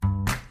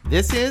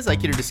This is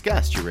Aikido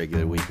Discussed, your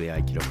regular weekly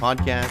Aikido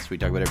podcast. We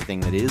talk about everything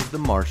that is the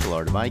martial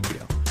art of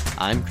Aikido.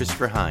 I'm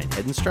Christopher Hine,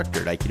 head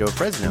instructor at Aikido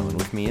Fresno, and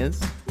with me is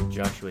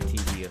Joshua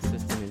T.D.,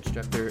 assistant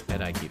instructor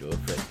at Aikido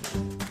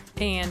Fresno.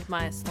 And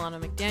Maya Solano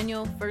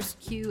McDaniel, first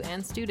Q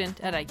and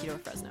student at Aikido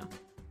Fresno.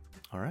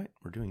 All right,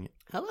 we're doing it.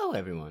 Hello,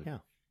 everyone. Yeah.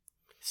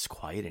 It's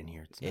quiet in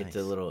here. It's nice. It's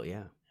a little,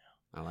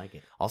 I like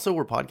it. Also,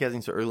 we're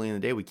podcasting so early in the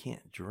day, we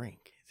can't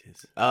drink.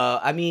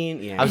 I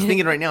mean, yeah. I was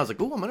thinking right now, I was like,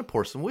 oh, I'm going to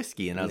pour some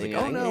whiskey. And I was like,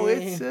 oh, no, yeah.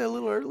 it's a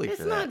little early It's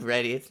for that. not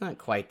ready. It's not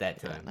quite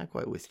that time. Not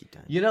quite whiskey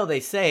time. You know, they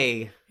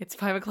say It's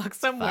 5 o'clock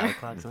somewhere. 5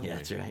 o'clock somewhere. Yeah,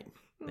 that's right.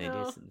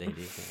 No. They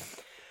do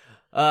say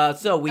that.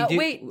 So we do...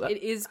 Wait,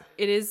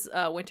 it is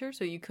winter,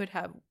 so you could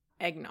have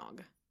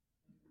eggnog.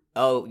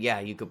 Oh, yeah,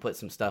 you could put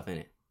some stuff in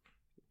it.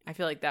 I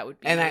feel like that would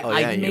be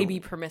And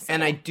maybe permissible.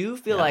 And I do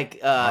feel Yeah. like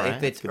Alright, if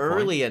it's that's a good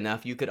early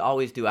enough, you could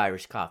always do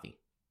Irish coffee.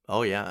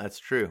 Oh, yeah, that's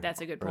true.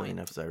 That's a good Early point.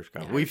 enough is Irish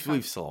coffee. Yeah, We've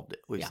Irish solved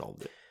it. We've Yeah.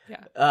 solved it.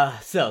 Yeah.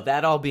 So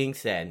that all being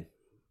said,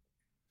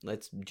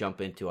 let's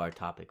jump into our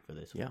topic for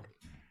this week.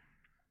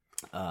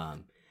 Yeah.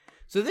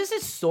 So this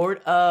is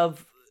sort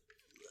of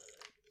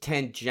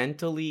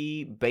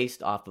tangentially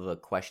based off of a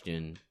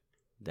question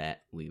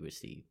that we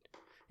received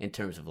in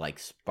terms of like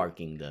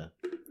sparking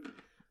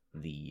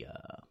the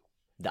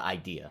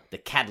idea, the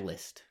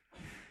catalyst,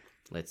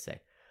 let's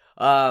say.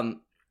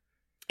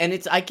 And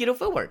it's Aikido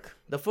footwork.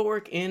 The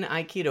footwork in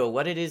Aikido,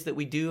 what it is that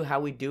we do, how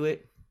we do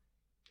it,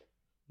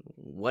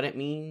 what it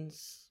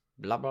means,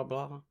 blah blah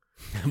blah.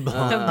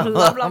 Blah, blah,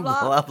 blah.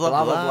 Blah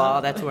blah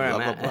blah. That's where Blah,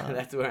 I'm blah, at. blah.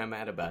 That's where I'm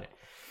at about it.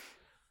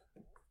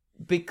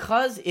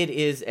 Because it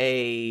is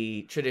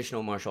a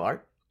traditional martial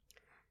art,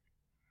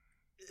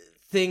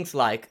 things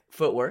like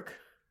footwork,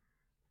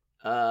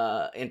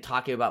 and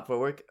talking about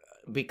footwork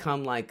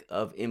become like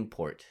of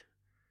import.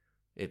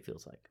 It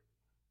feels like.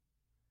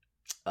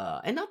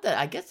 And not that,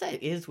 I guess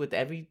that is with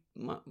every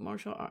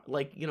martial art.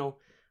 Like, you know,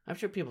 I'm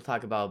sure people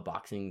talk about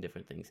boxing,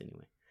 different things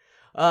anyway.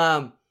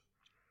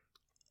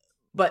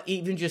 But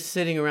even just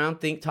sitting around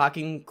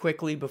talking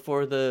quickly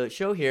before the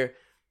show here,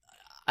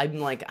 I'm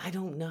like, I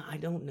don't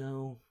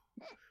know.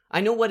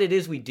 I know what it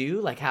is we do,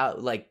 like how,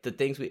 like the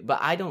things but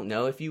I don't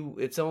know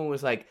if someone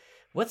was like,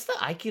 what's the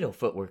Aikido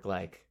footwork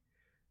like?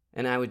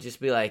 And I would just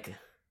be like,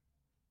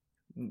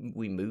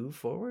 we move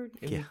forward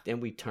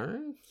and we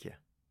turn. Yeah.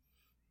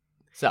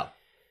 So.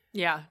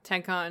 Yeah,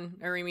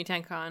 Tenkan, Arimi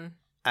Tenkan.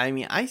 I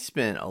mean, I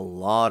spent a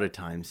lot of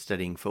time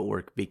studying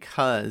footwork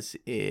because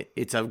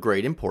it's of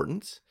great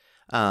importance.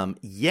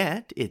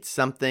 Yet, it's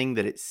something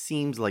that it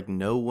seems like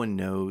no one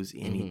knows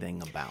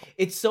anything about.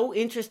 It's so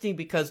interesting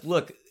because,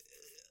 look,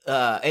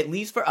 at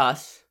least for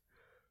us,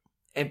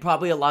 and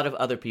probably a lot of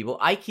other people,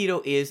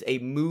 Aikido is a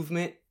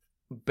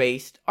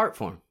movement-based art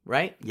form,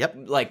 right? Yep.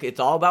 Like, it's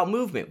all about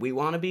movement. We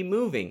want to be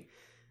moving.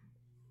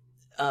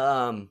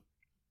 So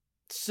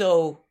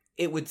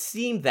it would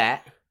seem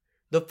that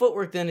the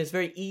footwork then is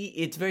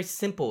it's very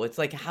simple. It's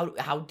like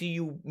how do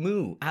you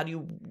move? How do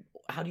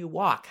you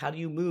walk? How do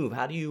you move?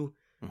 How do you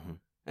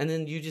and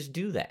then you just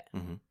do that.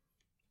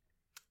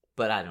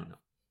 But I don't know.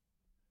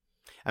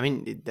 I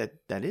mean,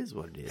 that is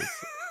what it is.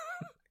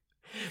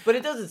 But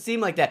it doesn't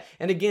seem like that.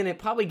 And again, it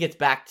probably gets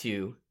back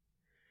to,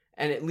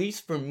 and at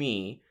least for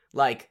me,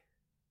 like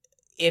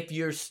if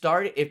you're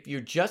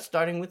just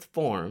starting with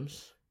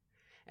forms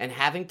and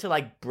having to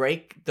like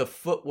break the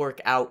footwork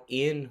out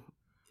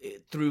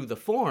through the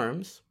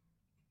forms,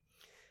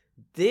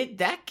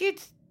 that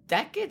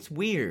gets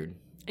weird.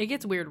 It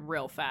gets weird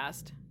real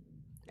fast.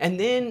 And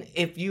then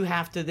if you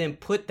have to then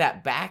put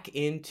that back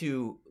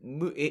into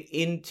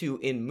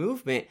in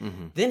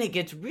movement, then it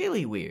gets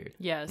really weird.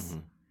 Yes.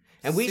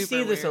 And we Super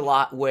see this weird. a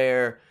lot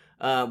where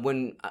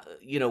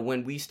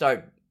when we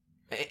start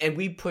and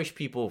we push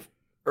people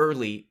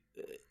early,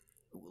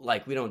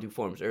 like we don't do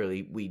forms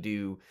early, we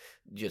do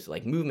just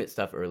like movement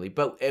stuff early,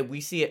 but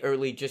we see it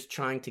early just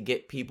trying to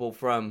get people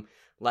from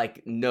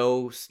like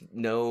no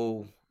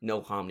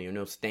harmony or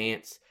no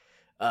stance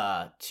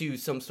to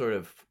some sort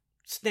of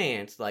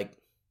stance, like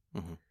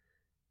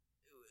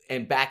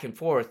and back and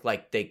forth,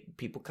 like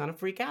people kind of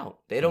freak out.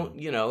 They don't,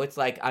 it's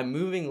like I'm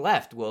moving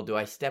left. Well, do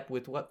I step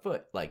with what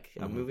foot? Like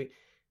I'm moving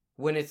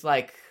when it's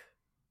like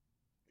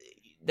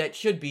that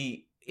should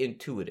be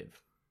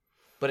intuitive,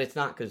 but it's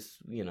not because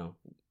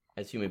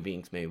as human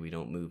beings, maybe we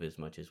don't move as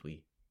much as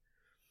we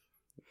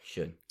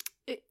should.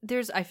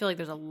 I feel like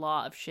there's a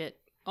lot of shit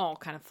all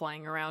kind of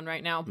flying around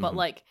right now, but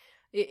like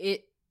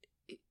it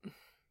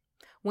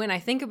when I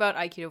think about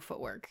Aikido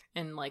footwork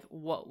and like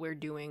what we're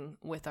doing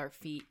with our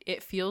feet,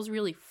 it feels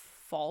really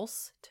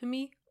false to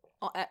me.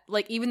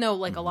 Like even though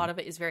like a lot of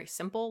it is very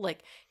simple,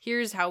 like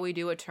here's how we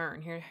do a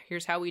turn,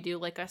 here's how we do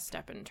like a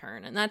step and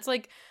turn, and that's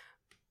like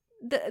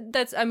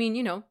that's I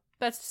mean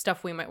that's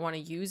stuff we might want to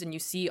use, and you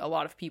see a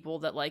lot of people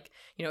that like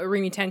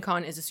Arimi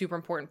Tenkan is a super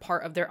important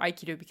part of their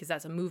Aikido because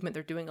that's a movement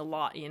they're doing a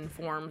lot in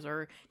forms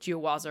or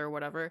Jiwaza or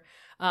whatever.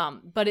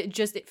 But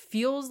it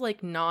feels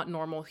like not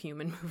normal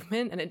human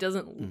movement, and it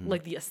doesn't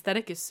like the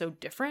aesthetic is so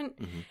different,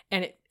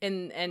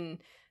 and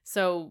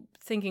so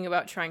thinking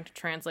about trying to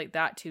translate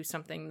that to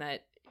something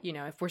that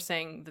if we're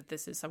saying that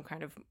this is some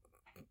kind of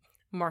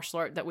martial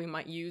art that we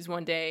might use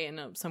one day in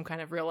some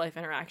kind of real life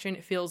interaction,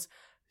 it feels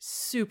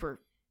super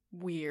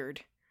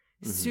weird,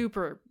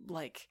 super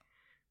like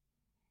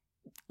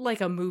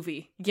a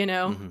movie,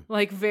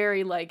 like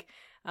very like,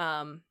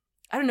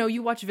 I don't know,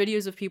 you watch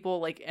videos of people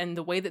like, and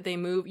the way that they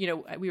move,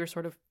 we were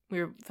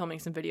filming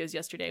some videos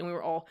yesterday and we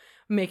were all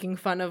making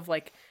fun of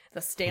like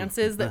the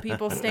stances that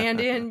people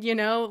stand in,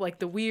 like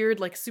the weird,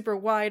 like super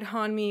wide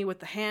hanmi with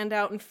the hand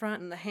out in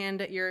front and the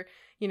hand at your,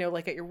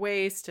 like at your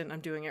waist. And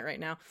I'm doing it right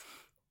now.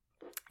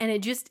 And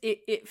it just,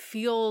 it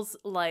feels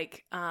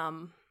like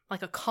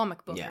a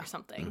comic book or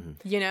something,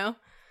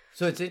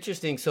 So it's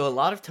interesting. So a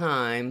lot of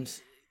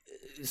times,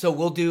 so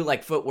we'll do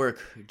like footwork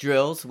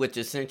drills, which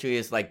essentially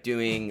is like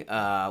doing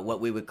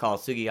what we would call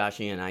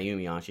sugiyashi and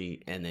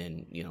ayumiyashi, and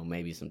then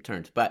maybe some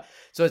turns. But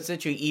so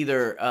essentially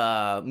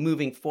either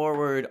moving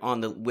forward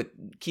with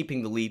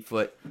keeping the lead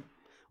foot,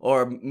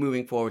 or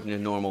moving forward in a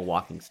normal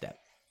walking step.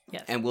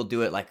 Yes. And we'll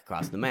do it like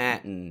across the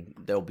mat, and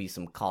there'll be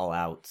some call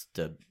outs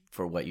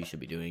for what you should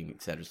be doing,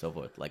 et cetera, so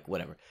forth, like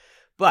whatever.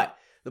 But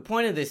the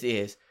point of this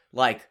is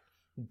like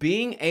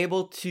being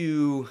able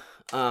to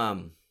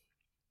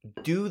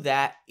do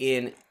that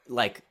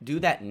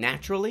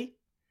naturally,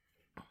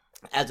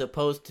 as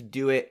opposed to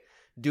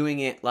doing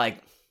it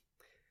like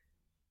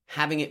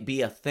having it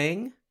be a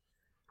thing,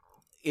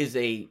 is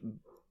a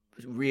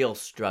real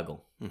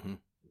struggle.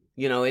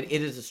 It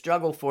is a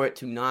struggle for it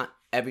to not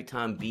every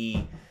time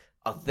be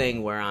a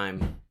thing where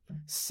I'm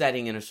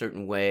setting in a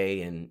certain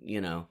way, and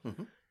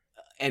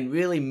and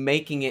really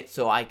making it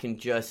so I can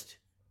just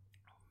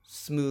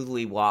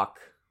smoothly walk.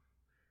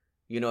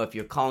 If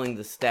you're calling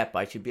the step,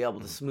 I should be able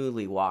to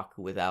smoothly walk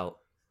without.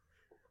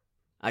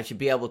 I should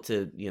be able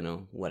to,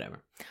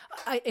 whatever.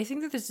 I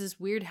think that there's this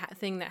weird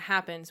thing that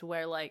happens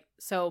where, like,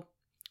 so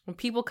when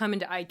people come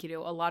into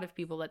Aikido, a lot of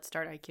people that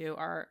start Aikido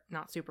are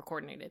not super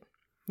coordinated,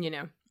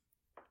 And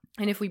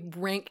if we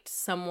ranked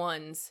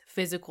someone's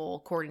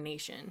physical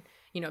coordination,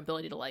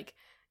 ability to like,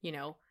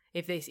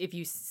 if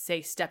you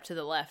say step to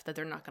the left, that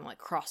they're not going to like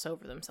cross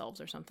over themselves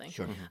or something.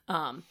 Sure.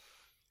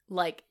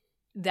 Like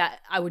that,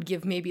 I would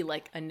give maybe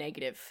like a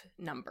negative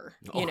number,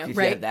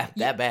 right? That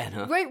bad,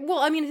 huh? Right. Well,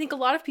 I mean, I think a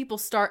lot of people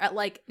start at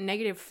like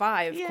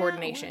 -5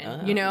 coordination,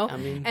 I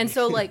mean... and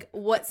so like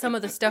what some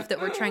of the stuff that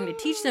we're trying to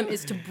teach them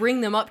is to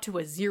bring them up to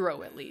a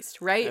 0 at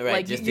least, right?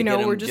 Like, just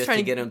we're just trying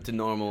to get them to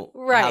normal,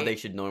 right, how they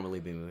should normally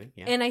be moving.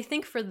 Yeah. And I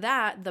think for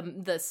that,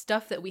 the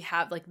stuff that we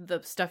have, like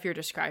the stuff you're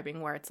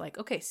describing, where it's like,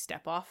 okay,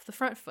 step off the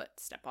front foot,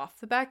 step off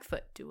the back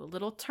foot, do a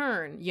little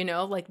turn,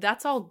 like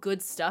that's all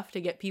good stuff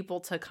to get people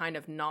to kind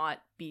of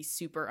not be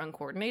super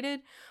uncoordinated.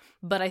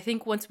 But I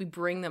think once we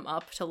bring them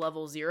up to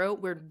level 0,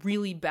 we're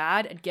really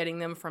bad at getting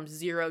them from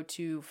 0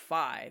 to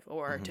 5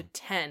 or to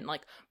 10,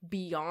 like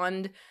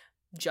beyond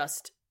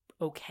just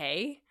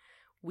okay.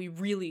 We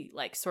really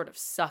like sort of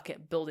suck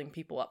at building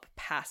people up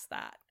past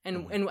that.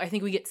 And I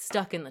think we get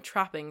stuck in the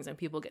trappings, and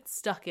people get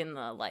stuck in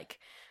the like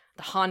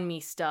the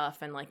hanmi stuff,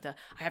 and like I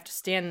have to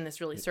stand in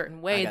this really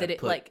certain way that it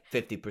put like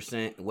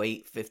 50%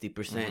 weight,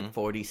 50%,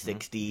 40,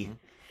 60,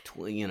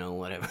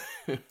 whatever.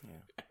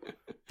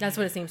 That's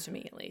what it seems to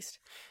me, at least.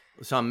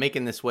 So I'm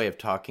making this way of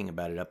talking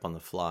about it up on the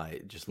fly,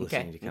 just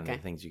listening to kind of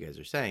the things you guys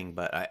are saying.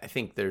 But I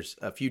think there's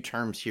a few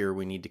terms here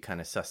we need to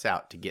kind of suss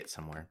out to get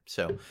somewhere.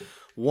 So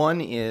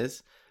one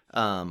is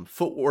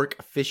footwork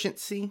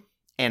efficiency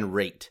and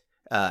rate.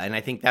 And I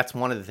think that's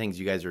one of the things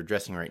you guys are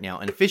addressing right now.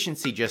 And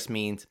efficiency just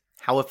means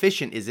how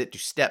efficient is it to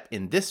step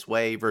in this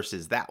way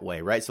versus that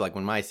way, right? So like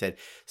when Maya said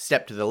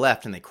step to the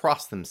left and they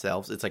cross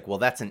themselves, it's like, well,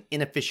 that's an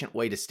inefficient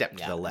way to step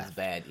to the left.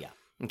 That's bad, yeah.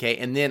 Okay,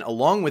 and then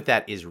along with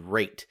that is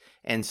rate.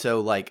 And so,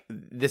 like,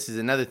 this is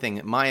another thing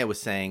that Maya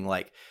was saying,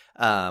 like,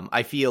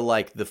 I feel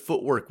like the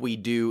footwork we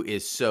do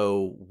is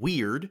so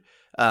weird.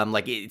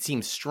 Like, it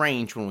seems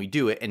strange when we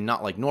do it and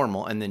not, like,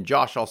 normal. And then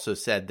Josh also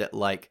said that,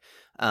 like,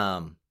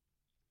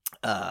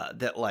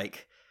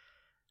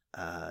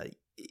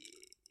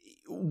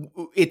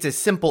 it's as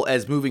simple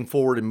as moving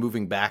forward and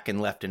moving back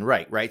and left and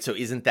right? So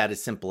isn't that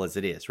as simple as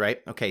it is, right?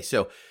 Okay,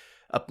 so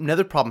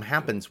another problem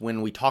happens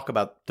when we talk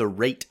about the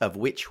rate of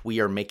which we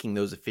are making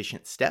those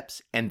efficient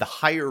steps, and the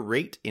higher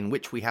rate in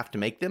which we have to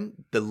make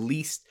them, the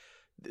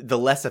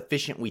less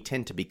efficient we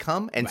tend to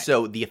become. And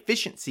so the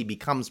efficiency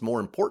becomes more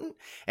important.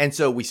 And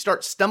so we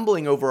start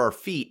stumbling over our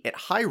feet at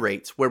high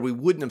rates where we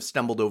wouldn't have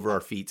stumbled over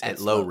our feet at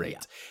low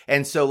rates. Yeah.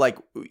 And so like,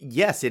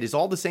 yes, it is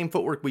all the same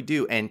footwork we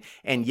do. And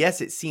yes,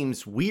 it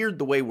seems weird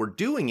the way we're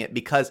doing it,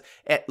 because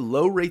at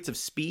low rates of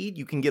speed,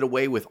 you can get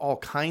away with all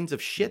kinds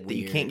of shit that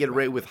you can't get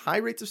away with high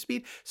rates of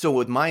speed. So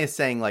with Maya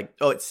saying like,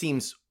 oh, it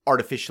seems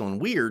artificial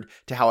and weird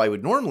to how I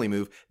would normally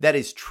move, that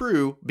is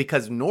true,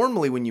 because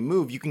normally when you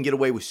move, you can get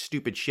away with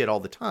stupid shit all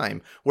the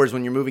time. Whereas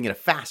when you're moving at a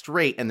fast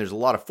rate and there's a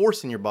lot of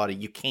force in your body,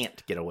 you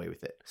can't get away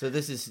with it. So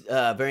this is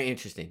very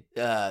interesting.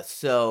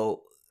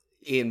 So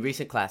in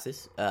recent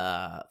classes,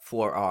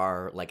 for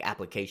our like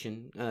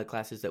application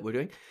classes that we're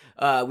doing,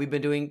 we've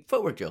been doing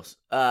footwork drills.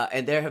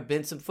 And there have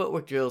been some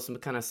footwork drills, some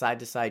kind of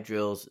side-to-side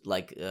drills,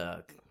 like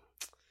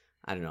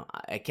I don't know.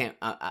 I can't.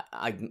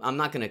 I'm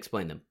not going to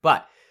explain them,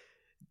 but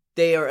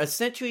they are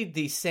essentially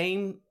the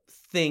same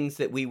things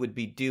that we would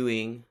be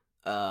doing,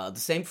 the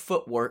same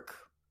footwork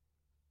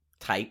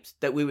types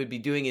that we would be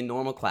doing in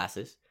normal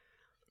classes,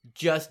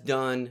 just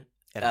done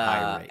At a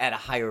higher rate. At a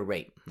higher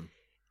rate. Mhm.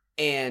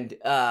 And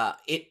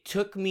it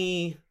took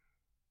me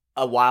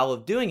a while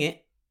of doing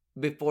it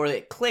before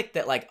it clicked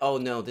that, like, oh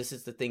no, this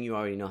is the thing you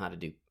already know how to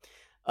do.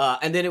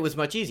 And then it was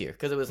much easier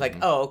because it was like,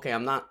 oh, okay,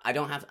 I'm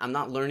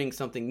not learning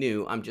something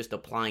new. I'm just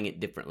applying it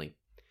differently.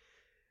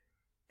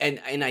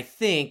 And I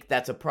think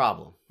that's a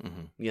problem,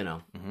 you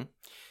know. Mm-hmm.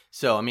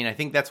 So, I mean, I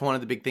think that's one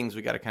of the big things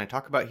we got to kind of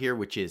talk about here,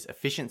 which is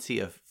efficiency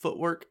of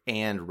footwork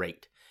and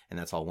rate. And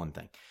that's all one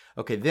thing.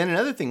 Okay, then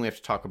another thing we have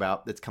to talk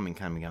about that's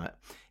coming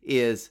up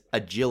is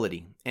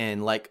agility.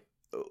 And like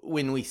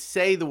when we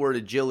say the word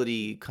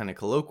agility kind of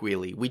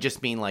colloquially, we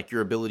just mean like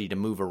your ability to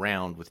move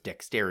around with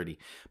dexterity.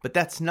 But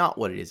that's not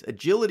what it is.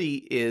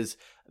 Agility is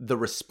the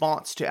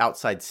response to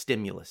outside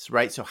stimulus,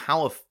 right? So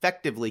how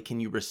effectively can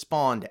you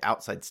respond to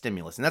outside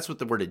stimulus? And that's what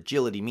the word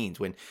agility means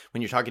when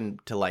you're talking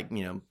to, like,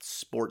 you know,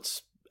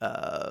 sports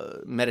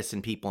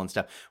medicine people and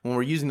stuff. When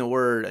we're using the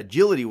word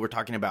agility, we're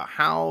talking about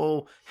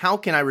how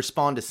can I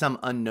respond to some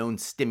unknown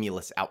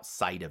stimulus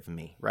outside of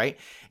me, right?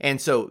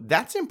 And so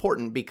that's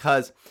important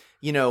because,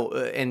 you know,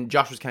 and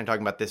Josh was kind of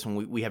talking about this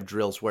when we have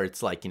drills where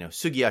it's like, you know,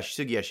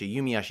 sugiyashi,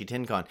 yumiyashi,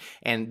 tenkan,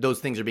 and those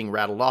things are being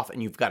rattled off,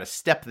 and you've got to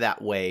step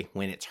that way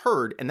when it's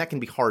heard, and that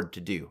can be hard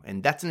to do.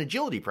 And that's an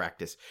agility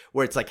practice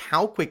where it's like,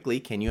 how quickly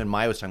can you, and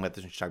Maya was talking about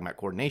this when she was talking about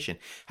coordination,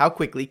 how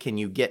quickly can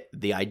you get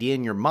the idea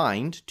in your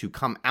mind to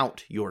come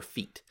out your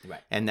feet?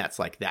 Right. And that's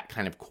like that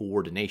kind of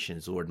coordination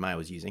is the word Maya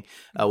was using,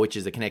 which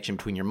is the connection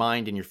between your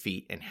mind and your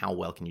feet, and how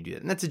well can you do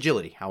that? And that's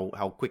agility.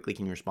 How quickly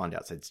can you respond to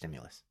outside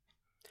stimulus?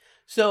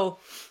 So,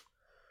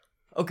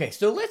 okay,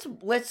 so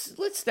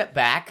let's step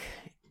back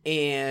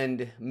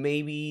and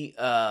maybe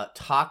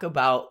talk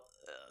about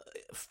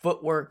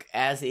footwork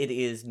as it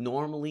is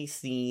normally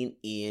seen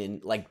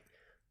in, like,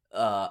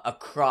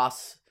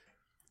 across,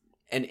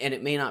 and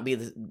it may not be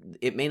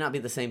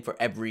the same for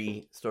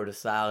every sort of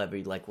style,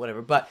 every, like,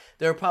 whatever, but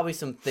there are probably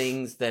some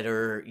things that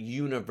are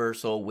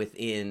universal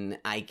within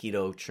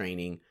Aikido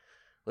training.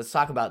 Let's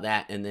talk about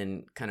that and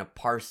then kind of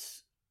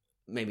parse,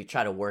 maybe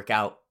try to work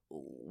out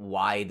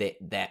why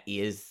that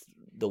is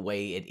the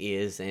way it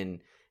is, and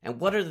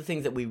what are the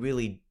things that we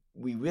really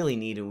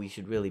need and we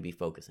should really be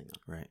focusing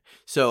on. Right.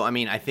 So, I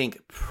mean, I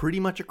think pretty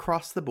much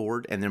across the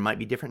board, and there might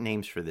be different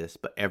names for this,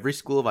 but every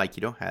school of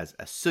Aikido has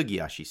a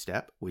sugiyashi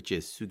step, which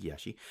is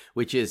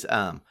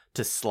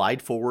to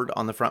slide forward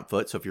on the front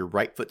foot. So if your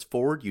right foot's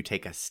forward, you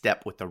take a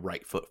step with the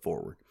right foot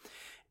forward.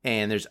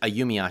 And there's a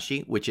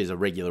yumiyashi, which is a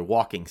regular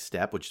walking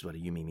step, which is what a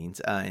yumi means.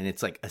 And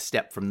it's like a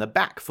step from the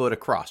back foot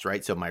across,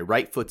 right? So my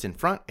right foot's in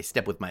front. I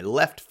step with my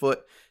left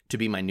foot to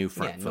be my new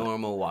front foot.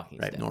 Normal walking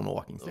step. Right, normal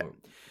walking step.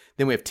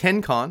 Then we have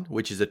tenkan,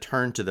 which is a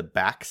turn to the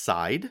back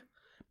side.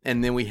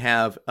 And then we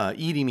have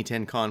irimi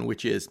tenkan,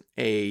 which is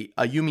a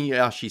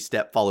yumiyashi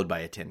step followed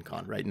by a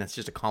tenkan, right? And that's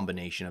just a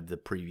combination of the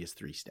previous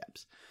three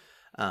steps.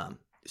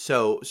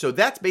 So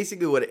that's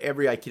basically what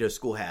every Aikido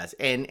school has.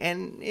 And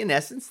in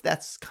essence,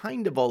 that's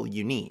kind of all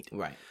you need.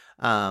 Right.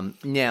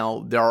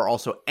 Now, there are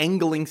also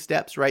angling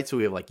steps, right? So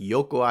we have like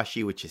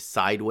yokoashi, which is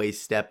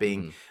sideways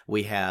stepping. Mm-hmm.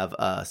 We have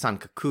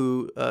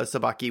sankaku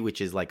sabaki,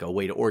 which is like a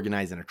way to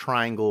organize in a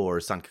triangle, or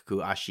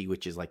sankaku ashi,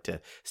 which is like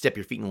to step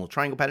your feet in a little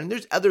triangle pattern.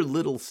 There's other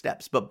little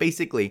steps, but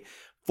basically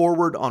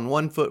forward on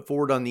one foot,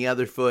 forward on the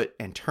other foot,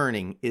 and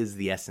turning is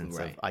the essence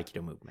of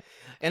Aikido movement.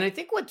 And I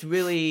think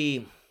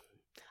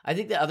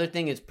the other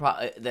thing is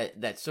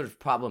that's sort of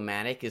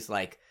problematic is,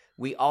 like,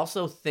 we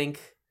also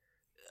think,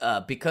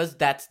 because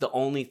that's the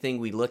only thing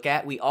we look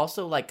at, we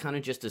also, like, kind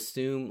of just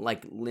assume,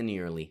 like,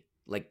 linearly,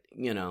 like,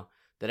 you know,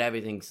 that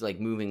everything's, like,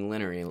 moving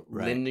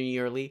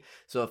linearly.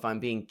 So if I'm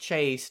being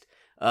chased,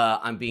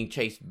 I'm being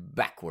chased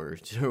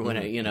backwards, or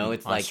whatever, you know,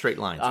 it's on like a straight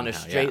line, on a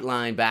straight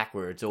line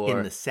backwards, or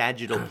in the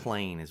sagittal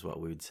plane is what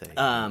we would say.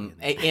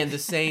 And the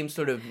same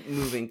sort of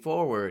moving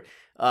forward.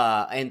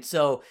 And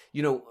so,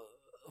 you know,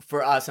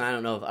 for us, and I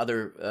don't know if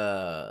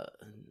other,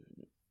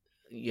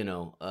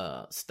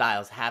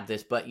 styles have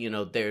this, but, you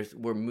know,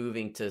 we're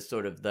moving to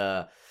sort of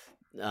the,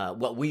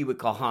 what we would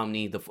call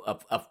hamni,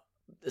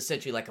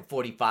 essentially like a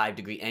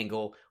 45-degree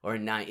angle, or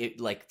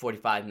like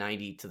 45,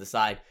 90 to the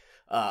side,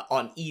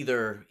 in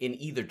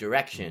either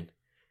direction. Mm-hmm.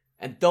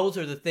 And those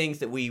are the things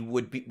that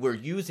we're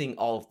using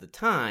all of the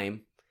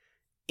time,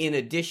 in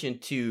addition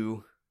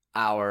to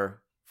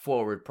our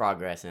forward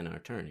progress and our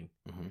turning.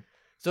 Mm-hmm.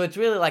 So it's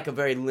really like a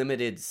very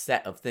limited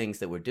set of things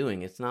that we're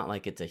doing. It's not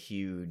like it's a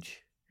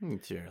huge...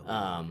 It's really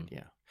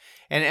yeah.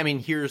 And I mean,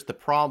 here's the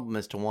problem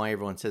as to why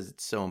everyone says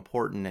it's so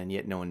important, and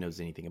yet no one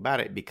knows anything about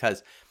it.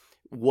 Because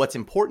what's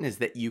important is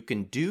that you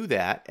can do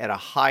that at a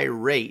high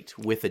rate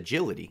with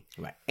agility.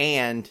 Right.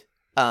 And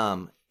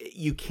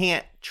you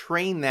can't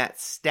train that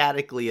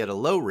statically at a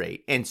low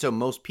rate. And so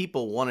most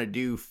people want to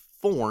do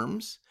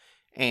forms.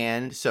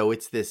 And so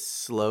it's this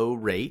slow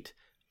rate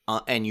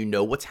and you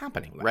know what's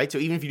happening, right? So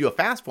even if you do a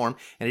fast form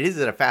and it is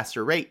at a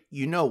faster rate,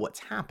 you know what's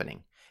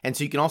happening. And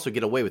so you can also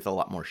get away with a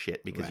lot more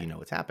shit because you know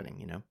what's happening,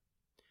 you know?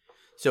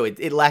 So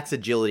it lacks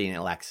agility and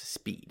it lacks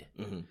speed.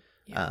 Mm-hmm.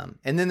 Yeah.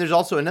 And then there's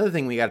also another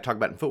thing we got to talk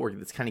about in footwork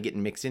that's kind of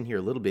getting mixed in here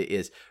a little bit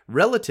is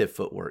relative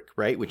footwork,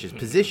 right? Which is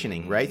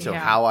positioning, right? So Yeah.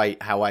 how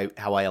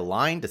I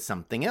align to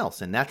something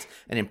else, and that's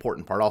an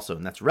important part also,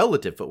 and that's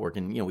relative footwork,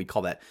 and we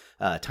call that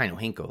Taino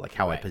Hinko, like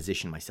how I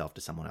position myself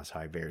to someone else,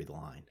 how I vary the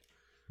line.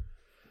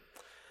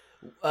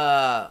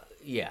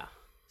 Yeah.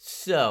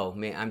 So,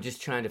 man, I'm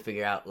just trying to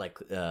figure out like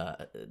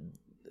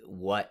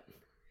what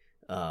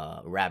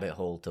rabbit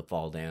hole to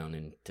fall down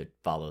and to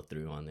follow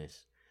through on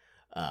this.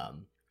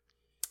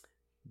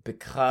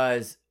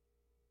 Because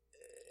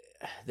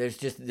there's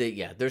just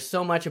there's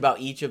so much about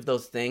each of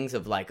those things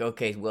of like,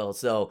 okay, well,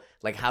 so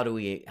like how do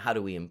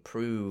we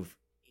improve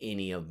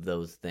any of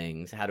those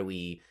things? How do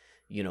we,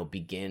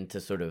 begin to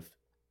sort of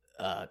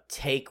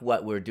take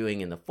what we're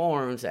doing in the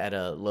forms at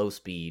a low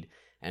speed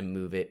and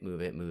move it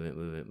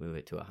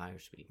to a higher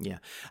speed. Yeah.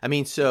 I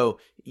mean, so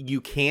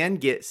you can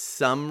get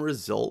some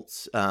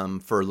results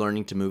for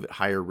learning to move at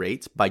higher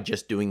rates by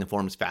just doing the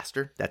forms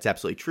faster. That's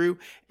absolutely true.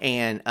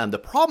 And the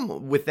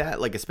problem with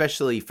that, like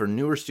especially for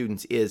newer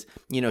students is,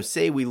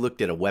 say we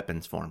looked at a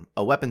weapons form.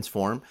 A weapons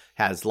form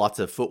has lots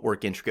of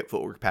intricate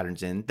footwork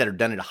patterns in that are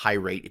done at a high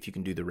rate if you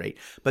can do the rate.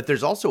 But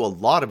there's also a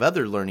lot of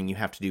other learning you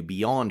have to do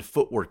beyond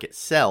footwork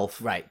itself.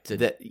 Right.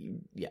 Because you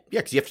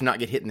have to not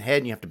get hit in the head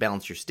and you have to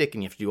balance your stick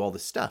and you have to do all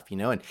this stuff,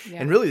 and Yeah.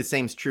 and really the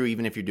same is true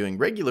even if you're doing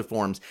regular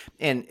forms.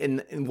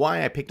 And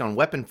why I picked on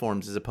weapon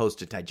forms as opposed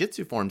to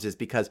taijutsu forms is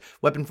because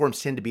weapon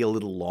forms tend to be a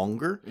little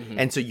longer,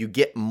 and so you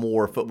get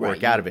more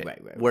footwork out of it. Right.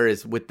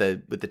 Whereas with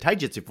the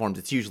taijutsu forms,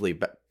 it's usually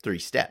about 3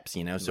 steps,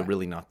 so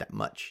really not that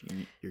much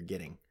you're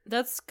getting.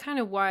 That's kind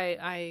of why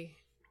I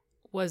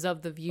was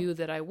of the view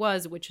that I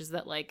was, which is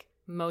that like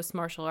most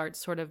martial arts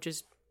sort of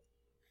just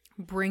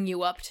bring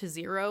you up to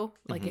zero.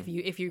 Like if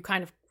you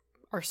kind of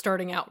are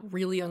starting out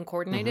really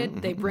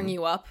uncoordinated, they bring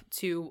you up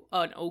to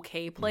an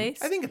okay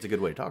place. I think it's a good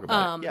way to talk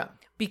about it. Yeah.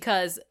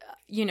 Because,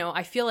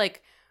 I feel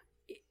like,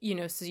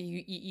 so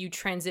you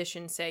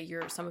transition, say,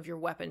 some of your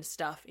weapon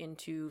stuff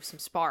into some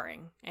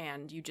sparring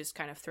and you just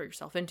kind of throw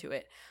yourself into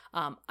it.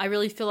 I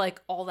really feel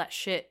like all that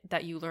shit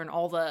that you learn,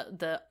 all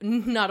the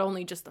not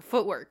only just the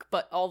footwork,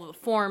 but all the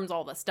forms,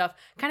 all the stuff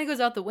kind of goes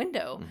out the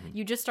window.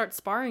 You just start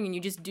sparring and you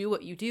just do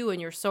what you do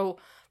and you're so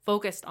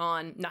focused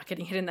on not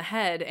getting hit in the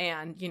head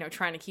and,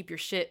 trying to keep your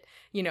shit,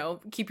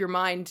 keep your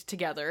mind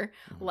together.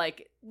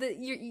 Like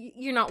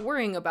you're not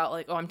worrying about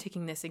like, oh, I'm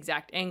taking this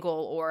exact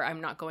angle or I'm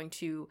not going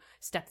to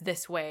step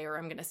this way or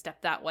I'm going to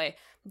step that way.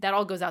 That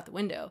all goes out the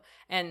window.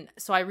 And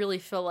so I really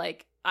feel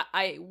like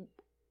I've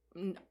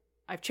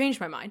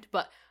changed my mind,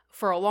 but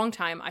for a long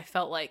time I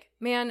felt like,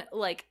 man,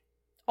 like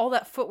all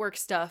that footwork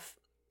stuff,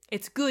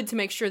 it's good to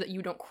make sure that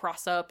you don't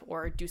cross up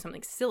or do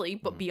something silly.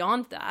 But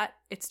beyond that,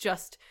 it's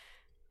just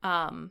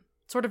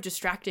sort of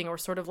distracting or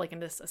sort of like in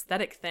this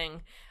aesthetic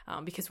thing,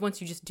 because once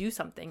you just do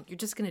something, you're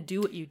just going to do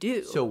what you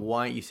do. So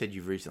why, you said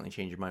you've recently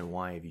changed your mind.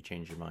 Why have you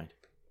changed your mind?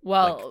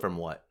 Well, like from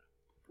what?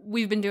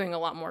 We've been doing a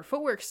lot more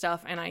footwork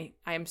stuff, and I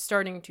am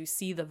starting to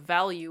see the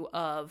value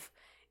of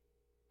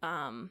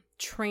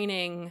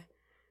training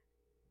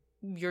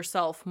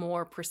yourself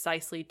more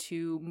precisely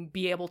to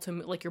be able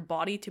to, like your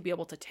body to be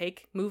able to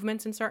take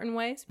movements in certain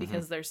ways,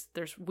 because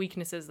there's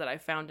weaknesses that I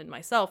found in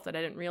myself that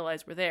I didn't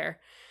realize were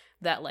there.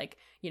 That like,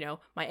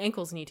 my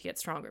ankles need to get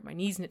stronger, my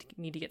knees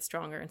need to get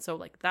stronger. And so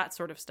like that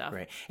sort of stuff.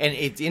 Right. And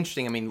it's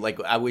interesting. I mean, like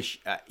I wish,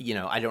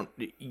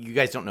 you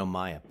guys don't know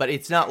Maya, but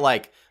it's not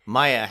like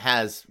Maya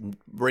has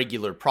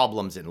regular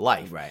problems in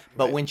life. Right.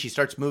 But when she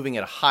starts moving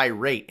at a high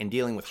rate and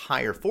dealing with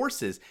higher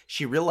forces,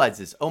 she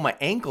realizes, oh, my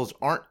ankles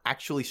aren't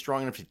actually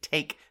strong enough to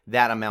take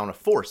that amount of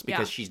force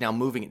because she's now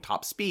moving at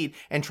top speed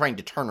and trying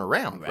to turn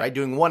around, right?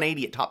 Doing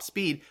 180 at top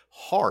speed,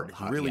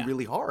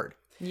 really hard.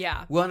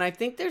 Yeah. Well, and I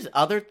think there's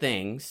other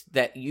things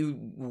that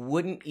you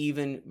wouldn't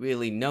even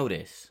really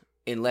notice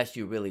unless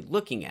you're really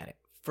looking at it.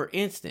 For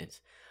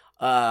instance,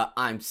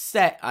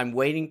 I'm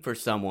waiting for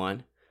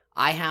someone.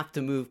 I have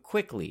to move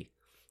quickly.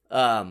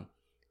 Am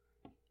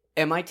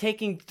I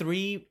taking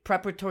 3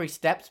 preparatory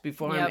steps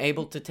before I'm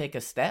able to take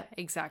a step?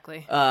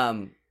 Exactly.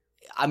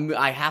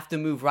 I have to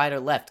move right or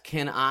left.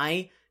 Can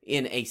I,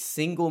 in a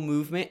single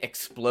movement,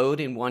 explode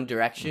in one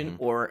direction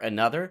or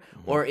another?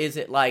 Or is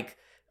it like,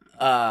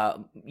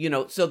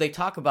 so they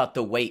talk about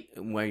the weight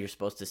and where you're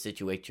supposed to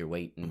situate your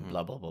weight and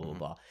blah, blah, blah,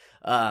 blah,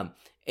 blah.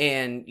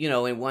 And,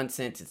 in one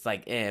sense, it's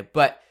like,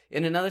 but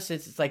in another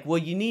sense, it's like, well,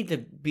 you need to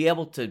be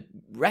able to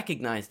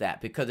recognize that,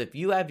 because if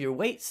you have your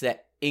weight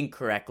set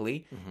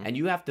incorrectly and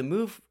you have to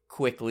move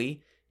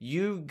quickly,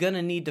 you're going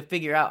to need to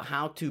figure out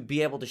how to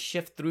be able to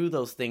shift through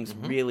those things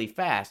really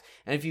fast.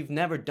 And if you've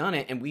never done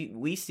it, and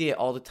we see it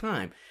all the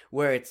time,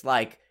 where it's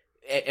like,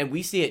 and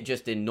we see it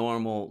just in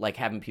normal, like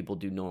having people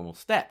do normal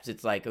steps.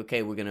 It's like,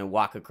 okay, we're going to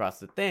walk across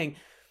the thing.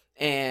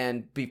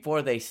 And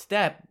before they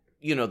step,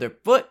 their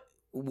foot,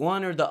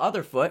 one or the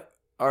other foot,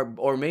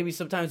 or maybe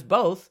sometimes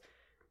both,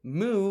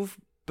 move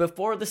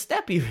before the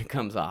step even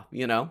comes off,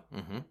 you know?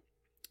 Mm-hmm.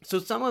 So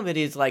some of it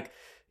is like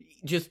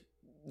just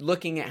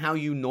looking at how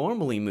you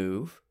normally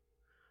move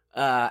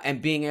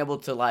and being able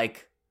to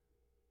like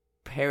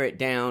pare it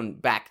down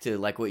back to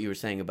like what you were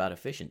saying about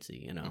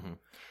efficiency, you know,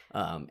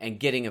 and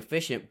getting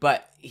efficient.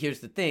 But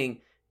here's the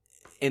thing.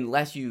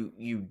 Unless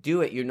you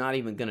do it, you're not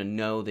even going to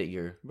know that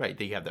you're Right,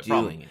 that you have that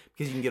doing problem. it.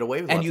 Because you can get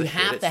away with And lots you of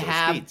shit have at to slow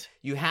have speeds.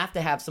 you have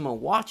to have someone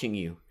watching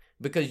you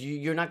because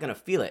you're not going to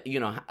feel it. You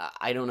know,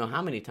 I don't know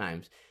how many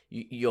times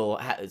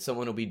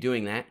someone will be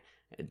doing that.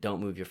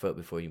 Don't move your foot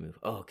before you move.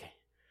 Oh, okay.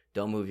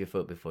 Don't move your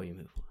foot before you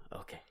move.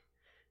 Okay.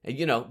 And,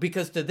 you know,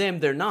 because to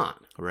them they're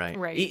not. Right.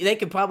 Right. They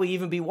could probably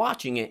even be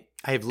watching it.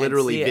 I have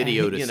literally see it,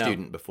 videoed you a know.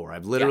 student before.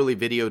 I've literally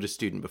videoed a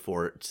student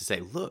before to say,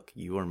 look,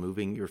 you are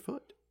moving your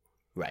foot.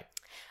 Right.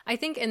 I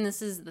think, and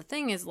this is the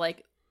thing, is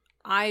like,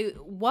 I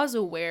was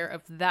aware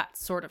of that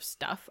sort of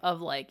stuff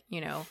of like,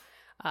 you know,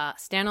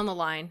 stand on the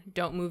line,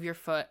 don't move your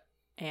foot,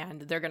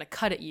 and they're going to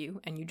cut at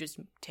you, and you just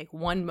take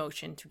one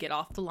motion to get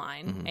off the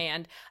line. Mm-hmm.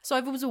 And so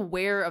I was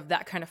aware of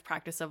that kind of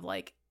practice of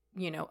like,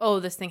 you know, oh,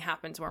 this thing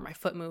happens where my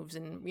foot moves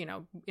and, you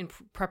know, in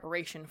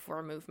preparation for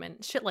a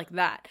movement, shit like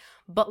that.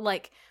 But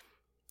like,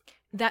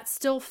 that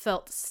still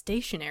felt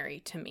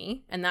stationary to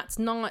me, and that's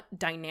not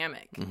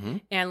dynamic. Mm-hmm.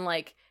 And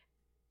like,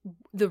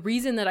 the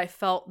reason that I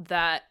felt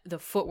that the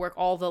footwork,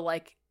 all the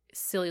like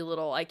silly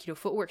little Aikido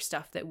footwork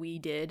stuff that we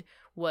did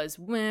was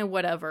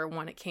whatever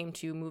when it came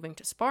to moving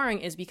to sparring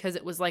is because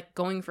it was like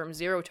going from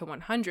 0 to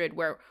 100,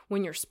 where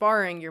when you're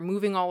sparring, you're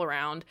moving all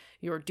around,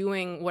 you're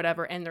doing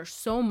whatever, and there's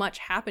so much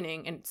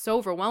happening and it's so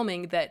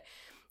overwhelming that,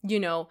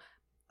 you know,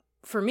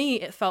 for me,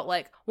 it felt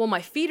like, well,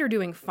 my feet are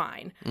doing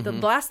fine. The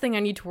last thing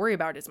I need to worry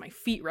about is my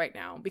feet right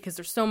now, because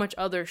there's so much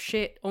other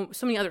shit,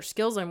 so many other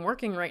skills I'm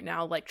working right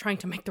now, like trying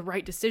to make the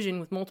right decision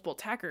with multiple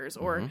attackers,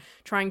 or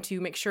trying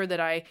to make sure that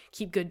I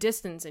keep good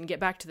distance and get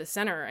back to the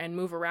center and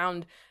move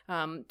around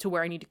to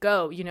where I need to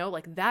go. You know,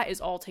 like that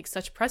is all takes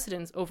such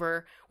precedence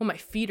over what my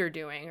feet are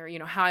doing, or, you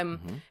know, how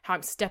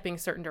I'm stepping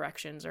certain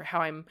directions, or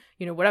how I'm,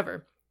 you know,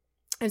 whatever.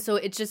 And so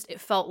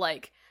it felt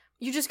like,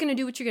 you're just going to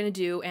do what you're going to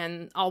do,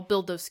 and I'll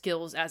build those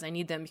skills as I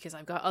need them because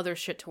I've got other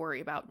shit to worry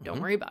about. Don't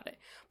worry about it.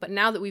 But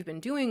now that we've been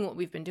doing what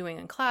we've been doing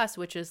in class,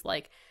 which is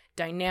like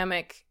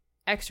dynamic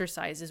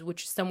exercises,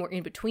 which is somewhere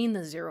in between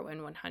the 0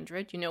 and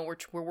 100, you know,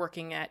 we're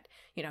working at,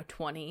 you know,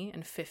 20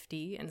 and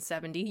 50 and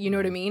 70, you know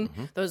what I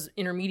mean? Those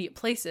intermediate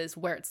places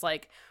where it's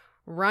like,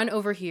 run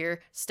over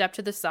here, step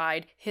to the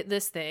side, hit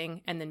this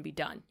thing, and then be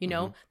done. You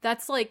know,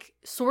 that's like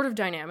sort of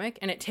dynamic,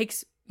 and it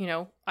takes, you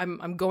know,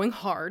 I'm going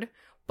hard,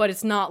 but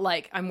it's not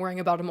like I'm worrying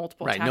about a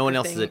multiple Right. attacker No one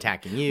else thing. is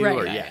attacking you.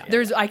 Right. Or,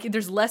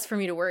 There's less for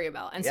me to worry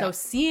about. And so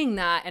seeing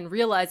that and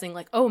realizing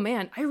like, oh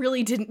man, I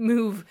really didn't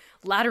move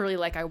laterally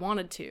like I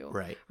wanted to.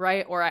 Right.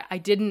 Right. Or I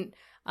didn't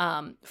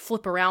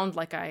flip around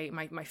like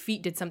my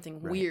feet did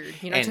something weird.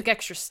 You know, I took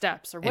extra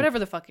steps or whatever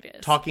the fuck it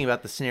is. Talking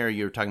about the scenario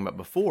you were talking about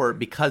before,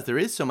 because there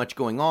is so much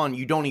going on,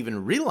 you don't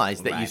even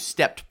realize that you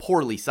stepped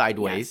poorly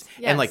sideways.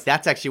 Yes. And like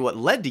that's actually what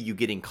led to you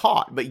getting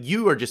caught. But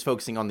you are just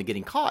focusing on the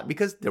getting caught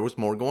because there was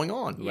more going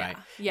on. Yeah. Right.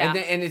 Yeah.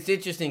 And it's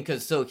interesting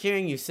because so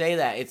hearing you say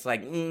that, it's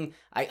like,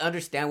 I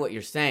understand what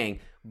you're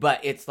saying, but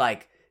it's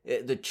like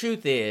the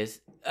truth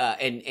is,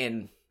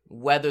 and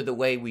whether the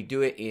way we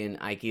do it in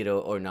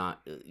Aikido or not,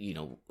 you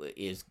know,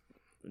 is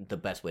the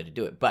best way to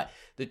do it. But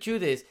the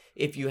truth is,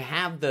 if you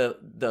have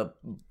the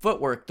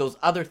footwork, those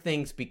other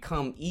things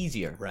become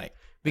easier. Right.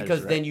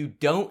 Because then you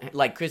don't,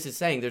 like Chris is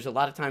saying, there's a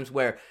lot of times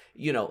where,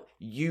 you know,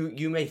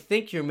 you may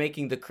think you're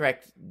making the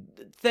correct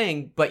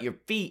thing, but your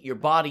feet, your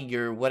body,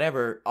 your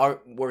whatever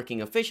aren't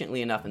working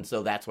efficiently enough. And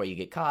so that's why you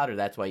get caught, or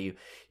that's why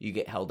you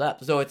get held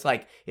up. So it's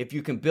like, if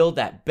you can build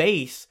that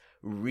base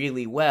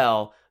really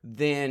well,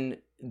 then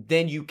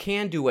you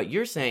can do what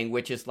you're saying,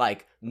 which is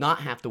like not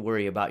have to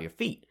worry about your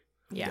feet.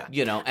 Yeah.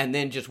 You know, and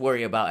then just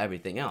worry about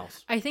everything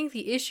else. I think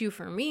the issue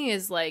for me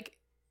is like,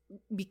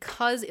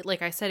 because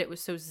like I said, it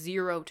was so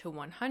 0 to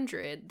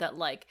 100 that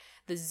like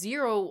the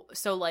 0,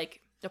 so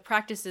like the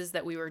practices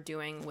that we were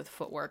doing with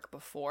footwork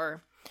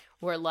before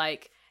were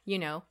like, you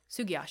know,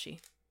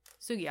 Sugiyashi,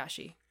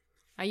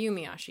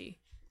 Ayumiyashi,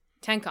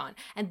 Tenkan.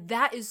 And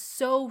that is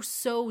so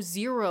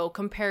 0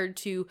 compared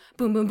to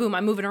boom, boom, boom,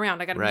 I'm moving around.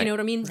 I got to, you know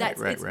what I mean?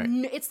 That's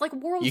it's like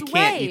worlds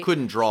away. You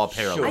couldn't draw a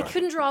parallel. Sure. I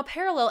couldn't draw a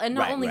parallel. And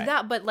not only right.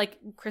 that, but like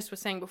Chris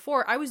was saying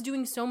before, I was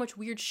doing so much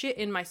weird shit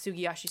in my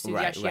Sugiyashi,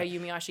 Right.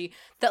 Ayumiyashi,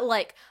 that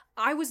like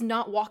I was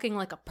not walking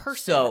like a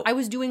person. So- I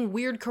was doing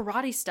weird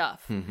karate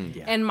stuff.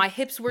 And my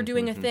hips were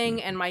doing a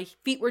thing, and my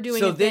feet were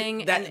doing So a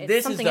thing. that and this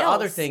is something the else.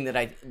 other thing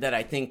that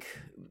I think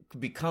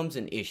becomes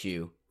an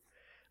issue.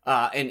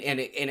 And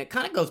it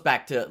kind of goes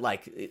back to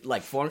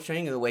like form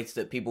training and the ways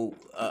that people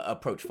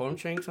approach form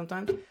training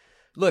sometimes.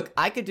 Look,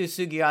 I could do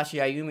Sugiyashi,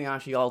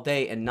 Ayumiyashi all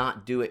day and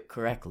not do it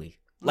correctly.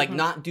 Like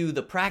not do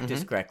the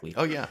practice correctly.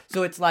 Oh, yeah.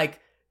 So it's like,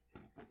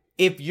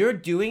 if you're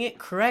doing it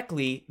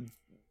correctly,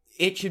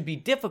 it should be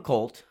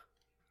difficult,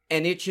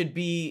 and it should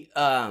be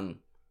and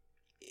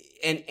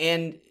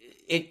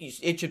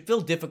it should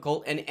feel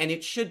difficult, and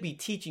it should be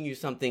teaching you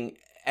something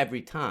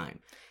every time.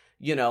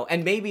 you know,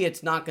 and maybe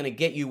it's not going to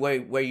get you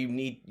where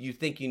you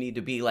think you need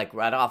to be like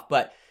right off,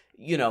 but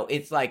you know,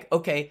 it's like,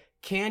 okay,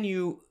 can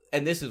you,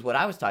 and this is what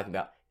I was talking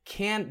about,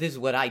 this is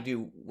what I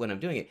do when I'm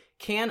doing it,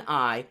 can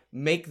I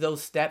make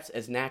those steps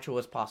as natural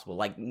as possible?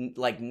 Like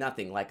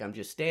nothing, like I'm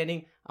just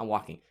standing, I'm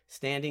walking,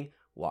 standing,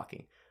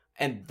 walking.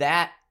 And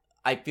that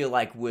I feel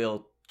like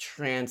will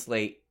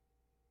translate,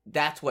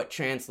 that's what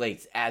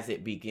translates as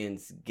it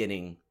begins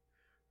getting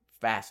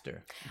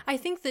faster. I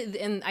think that,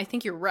 and I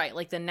think you're right,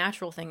 like the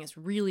natural thing is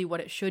really what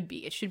it should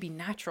be. It should be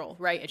natural,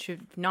 right? It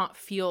should not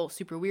feel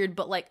super weird.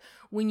 But like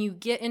when you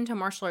get into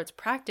martial arts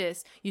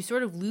practice, you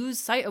sort of lose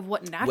sight of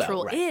what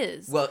natural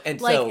is. Well, and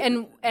like, so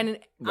and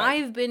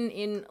right.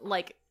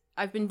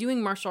 I've been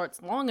doing martial arts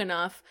long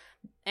enough,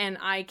 and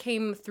I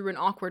came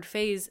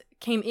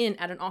in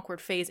at an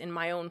awkward phase in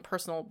my own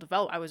personal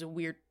development. I was a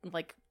weird,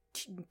 like,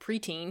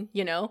 preteen,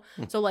 you know?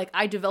 So like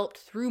I developed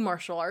through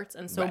martial arts,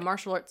 and so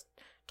martial arts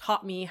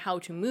taught me how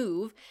to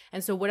move.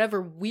 And so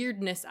whatever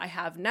weirdness I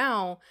have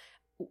now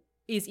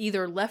is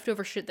either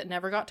leftover shit that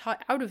never got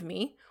taught out of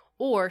me,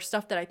 or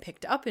stuff that I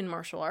picked up in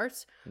martial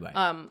arts. Right.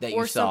 That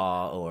you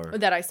saw or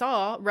that I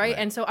saw, right?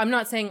 And so I'm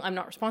not saying I'm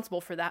not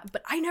responsible for that,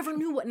 but I never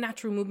knew what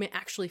natural movement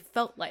actually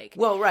felt like.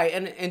 Well, right.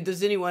 And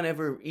does anyone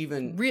ever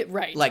even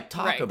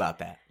talk about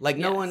that? Like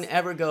no one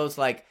ever goes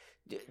like,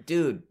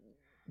 dude,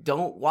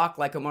 don't walk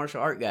like a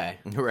martial art guy.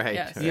 Right.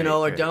 Yes. You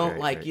know, or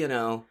don't you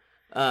know,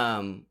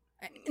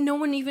 no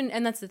one even,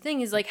 and that's the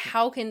thing is like,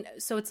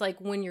 so it's like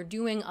when you're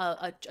doing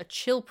a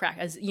chill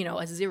practice, you know,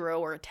 a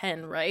 0 or a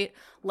 10, right?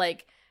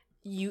 Like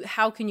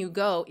how can you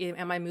go,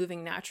 am I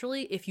moving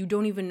naturally, if you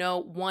don't even know,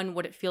 1,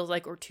 what it feels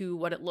like, or 2,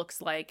 what it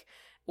looks like,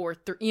 or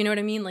you know what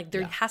I mean? Like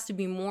there has to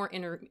be more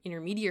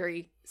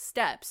intermediary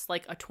steps,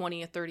 like a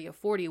 20, a 30, a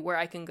 40, where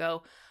I can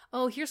go,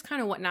 oh, here's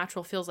kind of what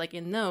natural feels like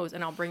in those,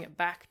 and I'll bring it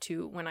back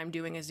to when I'm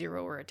doing a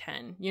 0 or a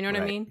 10. You know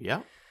what I mean?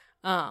 Yeah.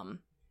 I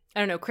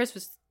don't know. Chris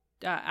was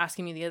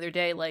asking me the other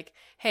day, like,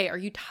 hey, are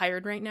you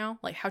tired right now?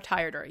 Like, how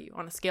tired are you?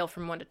 On a scale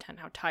from 1 to 10,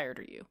 how tired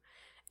are you?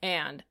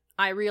 And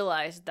I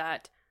realized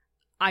that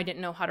I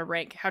didn't know how to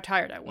rank how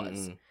tired I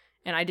was.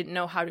 And I didn't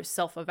know how to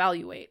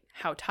self-evaluate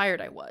how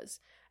tired I was.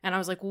 And I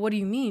was like, well, what do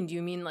you mean? Do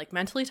you mean like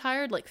mentally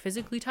tired? Like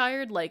physically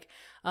tired? Like,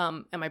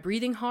 am I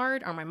breathing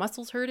hard? Are my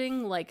muscles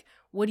hurting? Like,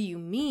 what do you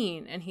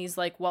mean? And he's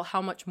like, well,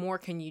 how much more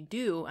can you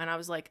do? And I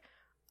was like,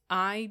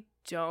 I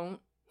don't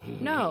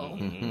know.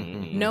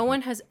 No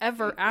one has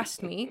ever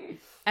asked me,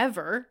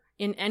 ever,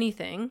 in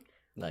anything,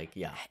 like,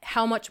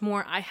 how much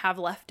more I have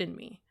left in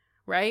me,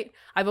 right?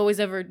 I've always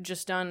ever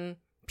just done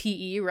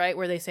PE, right,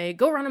 where they say,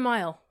 go run a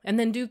mile and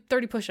then do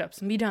 30 push-ups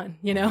and be done,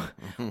 you know?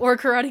 Or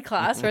karate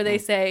class where they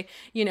say,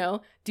 you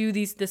know, do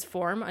this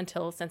form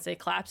until sensei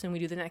claps and we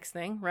do the next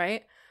thing,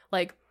 right?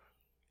 Like,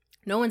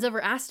 no one's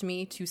ever asked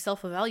me to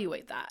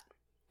self-evaluate that.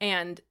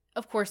 And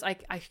of course, I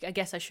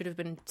guess I should have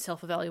been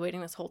self-evaluating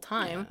this whole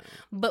time. Yeah.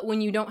 But when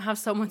you don't have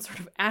someone sort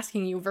of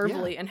asking you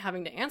verbally and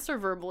having to answer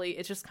verbally,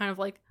 it's just kind of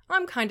like,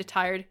 I'm kind of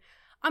tired.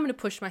 I'm going to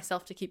push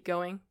myself to keep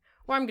going,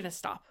 or I'm going to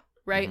stop,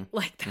 right?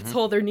 Like, that's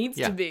all there needs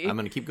to be. I'm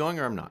going to keep going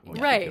or I'm not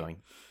going to keep going.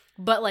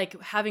 But, like,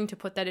 having to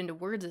put that into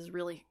words is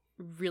really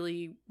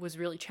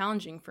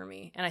challenging for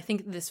me. And I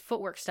think this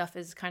footwork stuff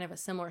is kind of a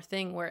similar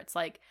thing where it's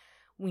like,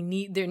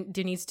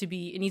 it needs to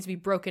be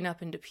broken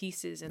up into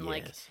pieces and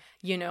like,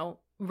 you know,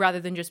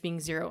 rather than just being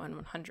 0 and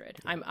 100.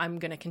 I'm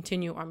going to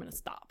continue or I'm going to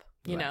stop,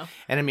 you know?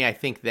 And I mean, I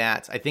think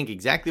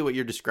exactly what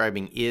you're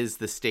describing is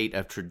the state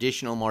of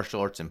traditional martial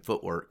arts and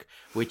footwork,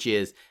 which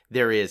is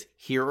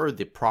here are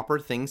the proper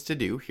things to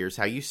do. Here's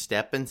how you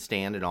step and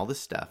stand and all this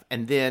stuff.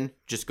 And then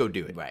just go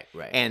do it. Right.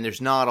 And there's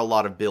not a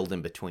lot of build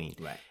in between.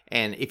 Right.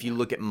 And if you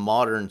look at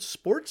modern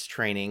sports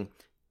training,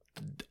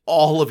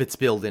 all of it's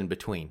built in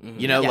between,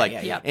 you know,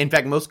 in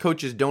fact, most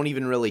coaches don't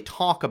even really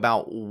talk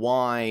about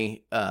why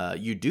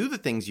you do the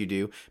things you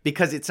do,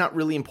 because it's not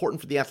really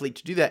important for the athlete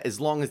to do that as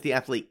long as the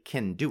athlete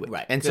can do it.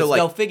 Right. And so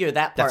they'll figure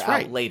that part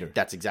out later.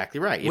 That's exactly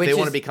right. If they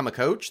want to become a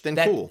coach, then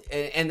cool.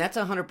 And that's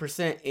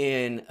 100%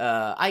 in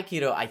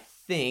Aikido, I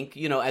think,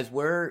 you know, as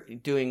we're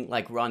doing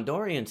like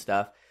Randorian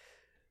stuff,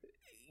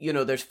 you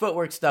know, there's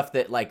footwork stuff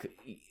that like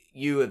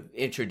you have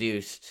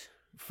introduced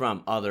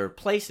from other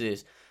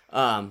places,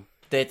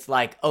 that's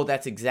like, oh,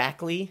 that's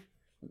exactly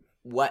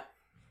what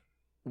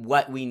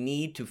we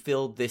need to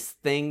fill this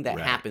thing that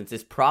happens,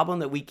 this problem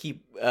that we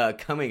keep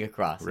coming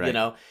across, you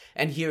know?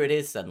 And here it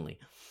is suddenly.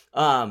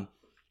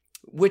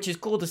 Which is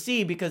cool to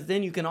see, because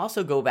then you can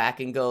also go back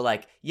and go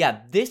like,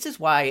 yeah, this is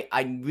why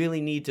I really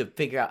need to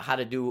figure out how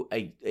to do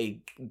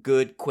a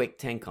good, quick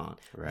Tenkan.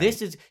 Right.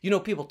 This is, you know,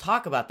 people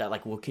talk about that,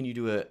 like, well, can you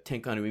do a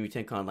Tenkan or Rimi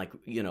Tenkan, like,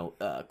 you know,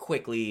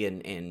 quickly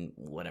and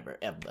whatever,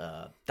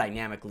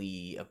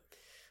 dynamically,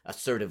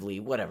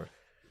 assertively, whatever.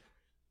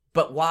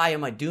 But why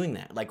am I doing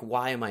that? Like,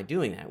 why am I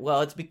doing that?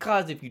 Well, it's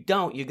because if you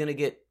don't, you're going to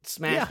get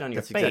smashed on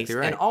your face. Exactly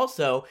right. And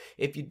also,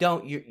 if you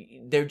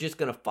don't, they're just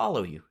going to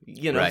follow you.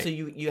 You know, so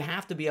you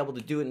have to be able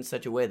to do it in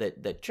such a way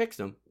that tricks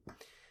them.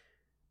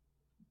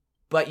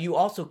 But you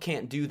also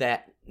can't do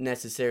that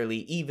necessarily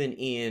even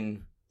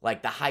in,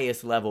 like, the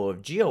highest level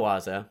of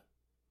Gyowaza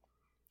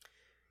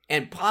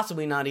and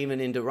possibly not even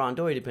into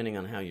randori, depending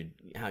on how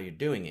you're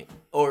doing it.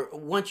 Or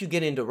once you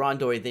get into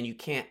randori, then you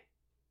can't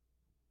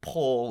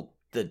pull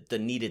the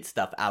needed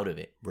stuff out of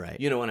it. Right.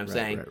 You know what I'm Right,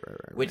 saying?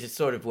 right. Which is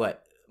sort of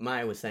what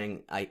Maya was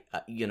saying.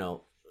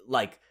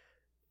 Like,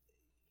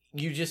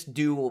 you just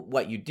do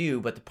what you do,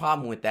 but the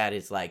problem with that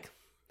is, like,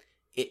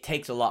 it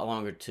takes a lot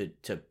longer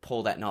to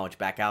pull that knowledge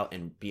back out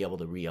and be able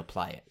to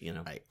reapply it, you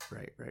know?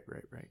 Right.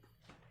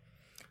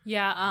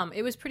 Yeah,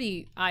 it was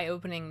pretty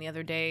eye-opening the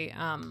other day.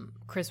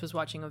 Chris was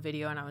watching a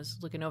video, and I was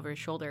looking over his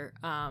shoulder.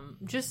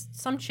 Just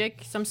some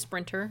chick, some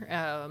sprinter,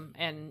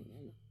 and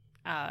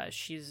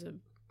she's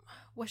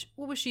what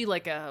was she,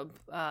 like a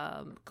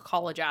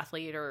college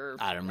athlete or...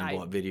 I don't remember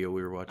what video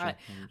we were watching.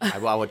 I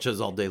watch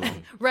those all day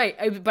long.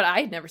 Right, but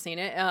I had never seen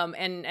it.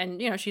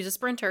 And you know, she's a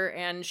sprinter,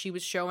 and she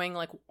was showing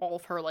like all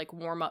of her like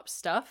warm-up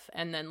stuff,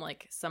 and then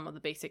like some of the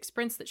basic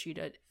sprints that she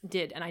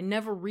did. And I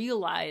never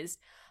realized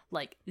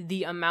like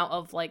the amount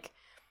of like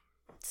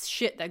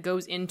shit that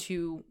goes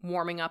into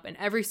warming up, and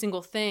every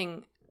single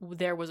thing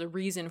there was a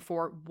reason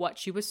for what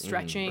she was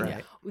stretching.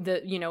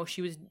 Right.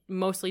 She was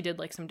mostly did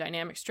like some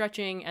dynamic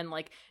stretching and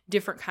like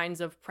different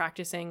kinds of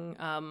practicing.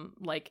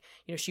 Like,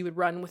 you know, she would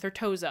run with her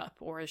toes up,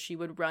 or she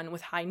would run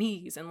with high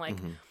knees, and like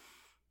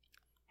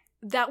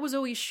that was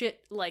always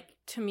shit like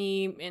to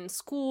me in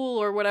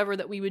school or whatever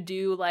that we would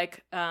do.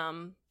 Like,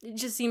 it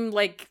just seemed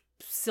like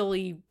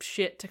silly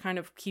shit to kind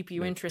of keep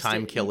you like interested.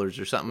 Time killers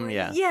or something.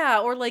 Yeah.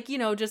 Yeah. Or like, you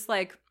know, just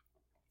like,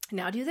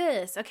 now do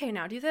this. Okay,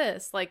 now do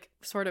this. Like,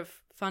 sort of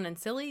fun and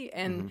silly.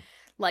 And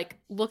like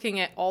looking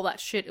at all that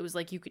shit, it was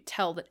like you could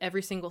tell that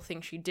every single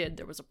thing she did,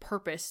 there was a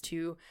purpose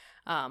to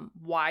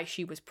why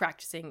she was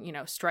practicing, you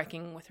know,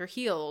 striking with her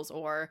heels,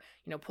 or,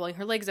 you know, pulling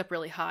her legs up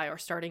really high, or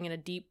starting in a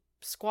deep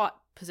squat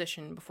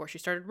position before she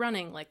started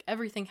running. Like,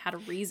 everything had a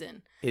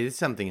reason. It is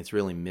something that's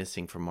really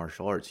missing from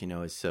martial arts, you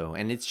know,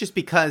 and it's just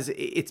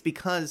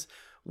because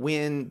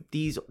when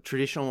these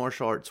traditional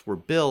martial arts were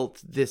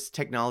built, this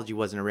technology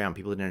wasn't around.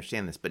 People didn't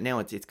understand this, but now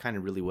it's kind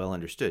of really well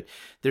understood.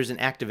 There's an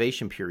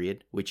activation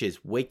period, which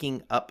is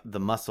waking up the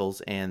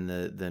muscles and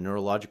the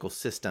neurological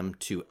system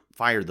to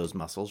fire those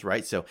muscles,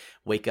 right? So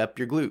wake up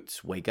your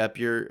glutes, wake up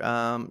your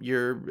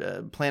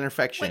plantar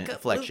flexion,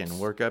 glutes.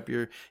 work up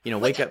your, you know,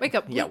 wake up.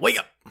 Yeah, glutes. wake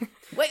up.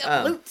 Wake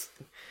up, glutes.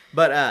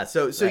 But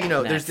so Right, you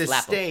know, now there's this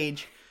slap 'em.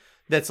 stage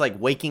that's like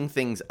waking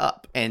things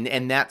up,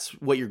 and that's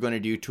what you're going to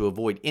do to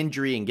avoid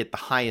injury and get the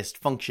highest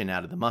function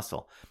out of the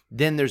muscle.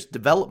 Then there's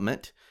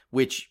development,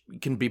 which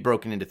can be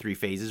broken into 3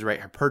 phases,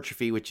 right?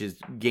 Hypertrophy, which is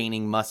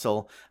gaining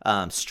muscle,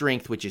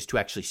 strength, which is to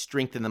actually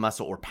strengthen the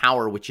muscle, or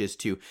power, which is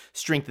to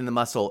strengthen the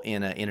muscle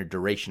in a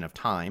duration of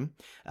time.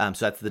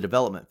 So that's the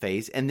development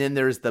phase. And then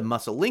there's the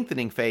muscle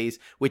lengthening phase,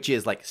 which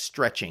is like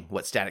stretching,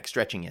 what static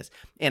stretching is.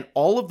 And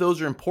all of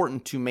those are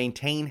important to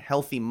maintain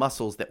healthy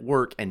muscles that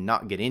work and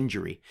not get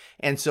injury.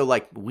 And so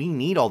like we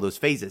need all those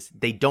phases.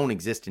 They don't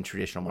exist in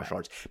traditional martial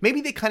arts.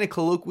 Maybe they kind of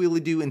colloquially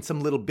do in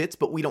some little bits,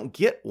 but we don't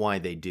get why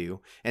they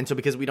do. And so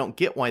because we don't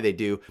get why they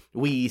do,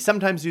 we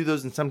sometimes do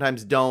those and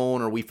sometimes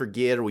don't, or we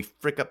forget, or we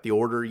frick up the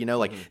order, you know,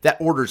 like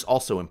that order is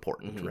also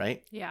important,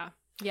 right? Yeah.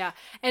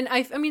 And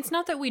I mean, it's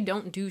not that we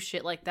don't do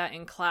shit like that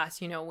in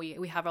class. You know,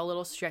 we have our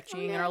little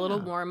stretching and our little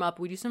warm up.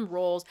 We do some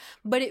rolls,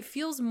 but it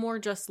feels more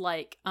just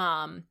like,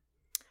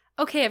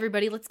 okay,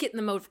 everybody, let's get in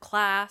the mode of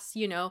class,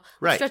 you know,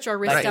 Right. stretch our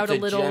wrist out It's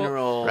a little.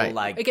 general, Right.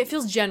 like Like, it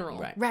feels general.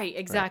 Right. Right,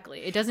 exactly.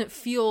 It doesn't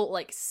feel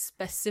like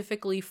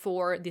specifically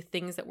for the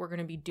things that we're going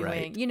to be doing.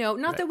 Right. You know,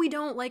 not Right. that we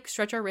don't like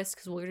stretch our wrists,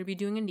 because we're going to be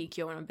doing a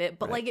Nikyo in a bit,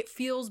 but Right. like it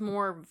feels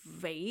more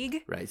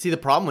vague. Right. See, the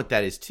problem with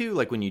that is too,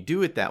 like when you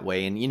do it that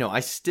way, and you know,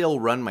 I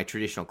still run my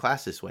traditional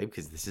class this way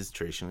because this is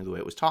traditionally the way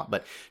it was taught,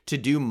 but to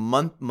do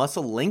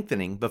muscle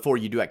lengthening before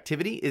you do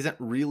activity isn't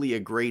really a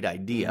great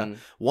idea.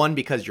 One,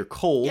 because you're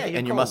cold Yeah, you're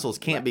and your cold. muscles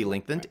can't Right. be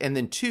lengthened. And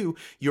then 2,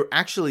 you're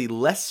actually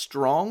less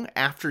strong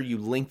after you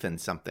lengthen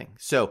something.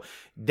 So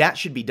that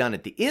should be done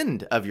at the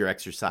end of your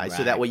exercise.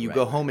 So that way you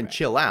go home and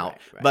chill out.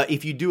 right. But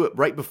if you do it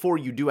right before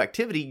you do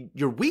activity,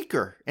 you're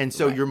weaker. And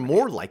so you're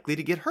more likely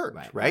to get hurt.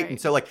 Right. And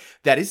so like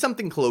that is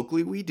something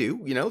colloquially we do,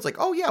 you know, it's like,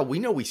 oh yeah, we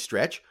know we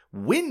stretch.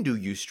 When do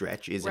you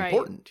stretch is Right.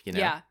 important, you know?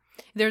 Yeah.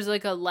 There's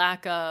like a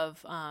lack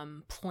of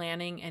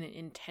planning and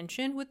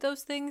intention with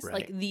those things. Right.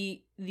 Like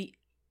the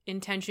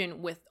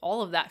intention with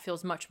all of that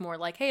feels much more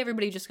like, hey,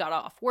 everybody just got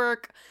off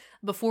work.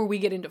 Before we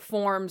get into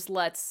forms,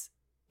 let's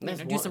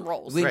do some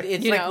rolls. Right.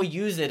 It's you like know? we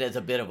use it as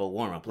a bit of a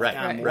warm up. Like, Right,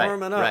 I'm right,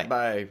 warming up right.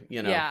 by,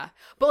 you know. Yeah.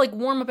 But like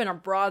warm up in a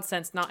broad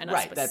sense, not in a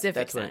Right, that's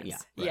specific what-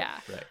 sense. yeah, Yeah.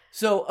 Right.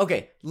 So,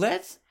 okay,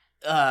 let's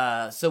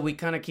so we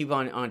kind of keep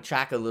on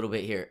track a little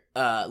bit here.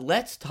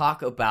 Let's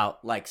talk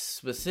about like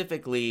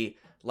specifically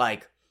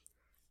like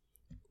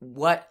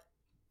what,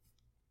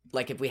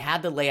 like if we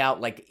had to lay out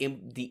like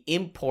the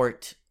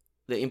important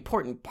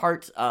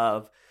parts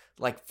of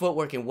like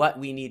footwork and what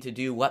we need to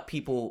do, what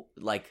people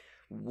like,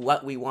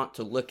 what we want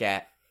to look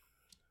at,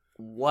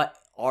 what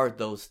are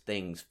those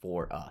things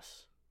for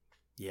us?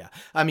 Yeah.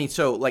 I mean,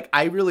 so like,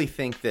 I really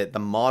think that the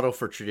model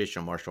for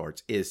traditional martial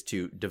arts is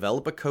to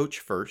develop a coach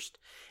first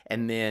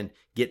and then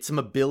get some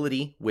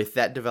ability with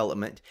that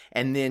development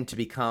and then to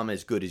become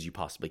as good as you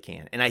possibly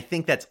can. And I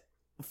think that's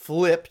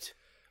flipped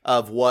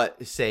of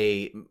what,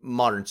 say,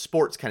 modern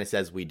sports kind of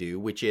says we do,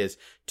 which is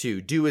to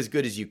do as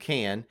good as you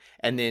can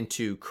and then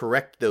to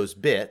correct those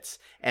bits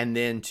and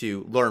then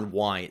to learn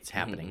why it's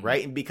happening,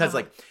 right? And because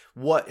like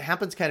what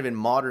happens kind of in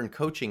modern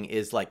coaching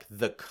is like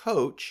the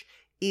coach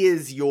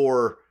is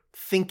your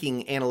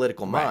thinking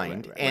analytical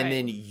mind and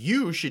then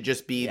you should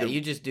just be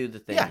you just do the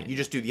thing. Yeah, you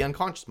just do the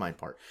unconscious mind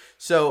part.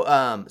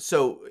 So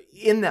so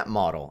in that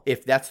model,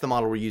 if that's the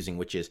model we're using,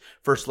 which is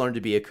first learn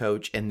to be a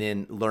coach and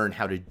then learn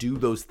how to do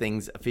those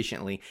things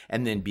efficiently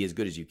and then be as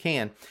good as you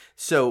can.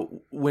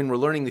 So when we're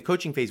learning the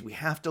coaching phase, we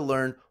have to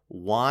learn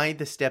why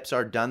the steps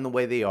are done the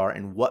way they are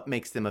and what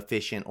makes them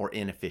efficient or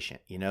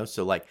inefficient, you know?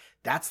 So like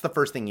that's the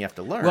first thing you have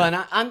to learn. Well,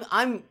 and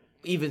I'm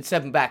even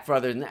stepping back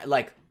further than that.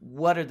 Like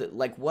what are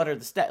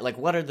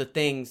the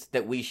things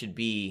that we should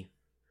be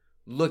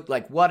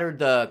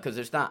because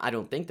there's not, I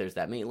don't think there's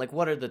that many. Like,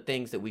 what are the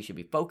things that we should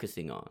be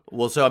focusing on?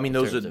 Well, so I mean,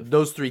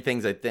 those three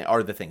things I think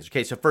are the things.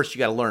 Okay, so first you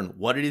got to learn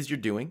what it is you're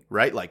doing,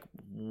 right? Like,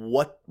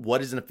 what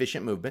is an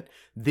efficient movement?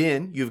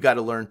 Then you've got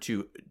to learn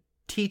to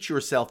teach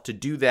yourself to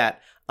do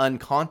that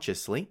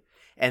unconsciously,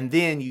 and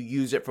then you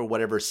use it for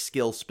whatever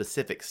skill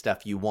specific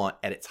stuff you want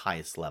at its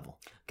highest level.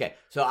 Okay,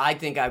 so I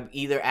think I'm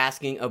either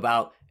asking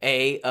about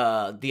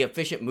the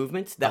efficient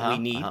movements that we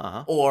need,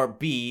 or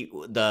B,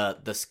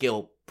 the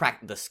skill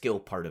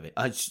part of it.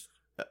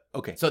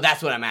 Okay, so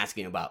that's what I'm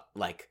asking about.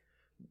 Like,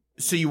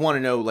 so you want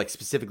to know like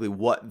specifically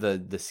what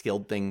the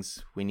skilled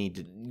things we need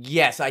to?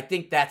 Yes, I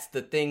think that's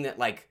the thing that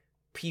like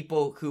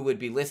people who would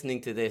be listening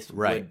to this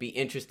would be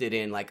interested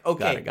in. Like,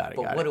 okay, got it.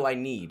 What do I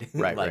need?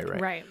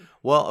 Right.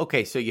 Well,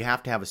 okay, so you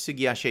have to have a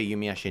Sugiyashi,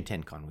 Yumiyashi, and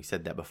Tenkan. We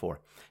said that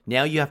before.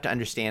 Now you have to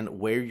understand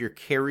where you're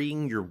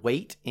carrying your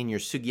weight in your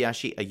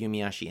Sugiyashi,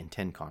 Yumiyashi, and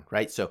Tenkan,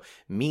 right? So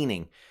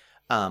meaning,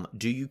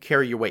 do you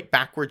carry your weight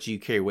backwards? Do you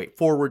carry your weight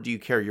forward? Do you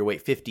carry your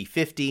weight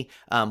 50-50?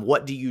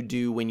 What do you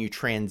do when you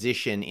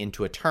transition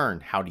into a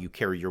turn? How do you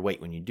carry your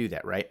weight when you do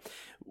that, right?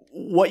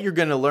 What you're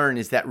going to learn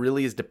is that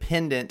really is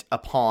dependent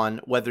upon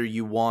whether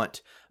you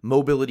want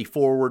mobility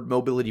forward,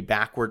 mobility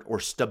backward, or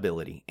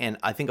stability. And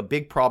I think a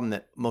big problem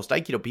that most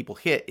Aikido people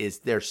hit is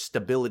their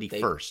stability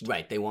first.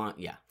 Right. They want,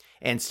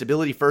 And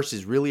stability first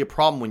is really a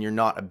problem when you're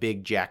not a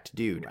big jacked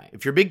dude. Right.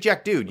 If you're a big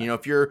jacked dude, you know,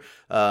 if you're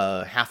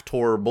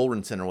Half-Tor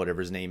Bullrinson or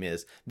whatever his name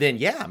is, then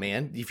yeah,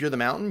 man, if you're the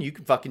mountain, you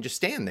can fucking just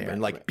stand there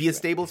and be as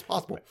stable as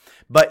possible.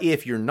 But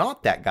if you're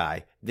not that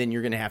guy, then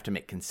you're going to have to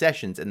make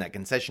concessions, and that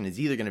concession is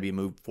either going to be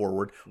moved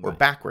forward or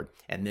backward.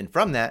 And then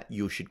from that,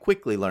 you should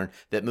quickly learn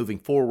that moving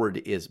forward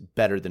is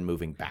better than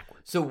moving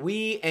backward. So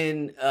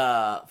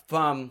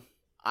from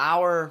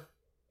our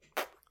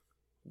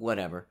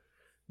whatever,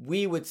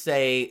 we would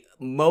say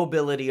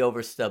mobility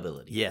over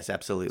stability. Yes,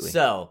 absolutely.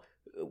 So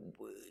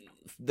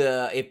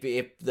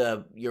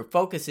if your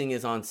focusing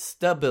is on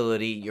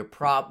stability, you're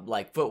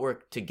like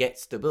footwork to get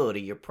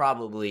stability, you're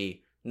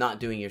probably not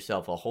doing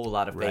yourself a whole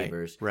lot of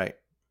favors. Right.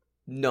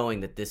 Knowing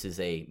that this is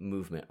a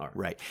movement art.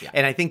 Right. Yeah.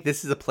 And I think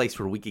this is a place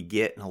where we could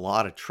get in a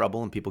lot of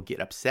trouble and people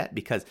get upset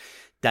because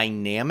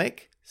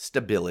dynamic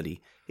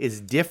stability is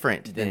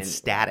different than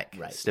static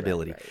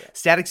stability. Right.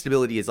 Static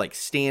stability is like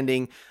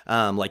standing,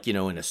 like, you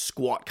know, in a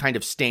squat kind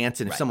of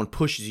stance. And if someone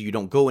pushes you, you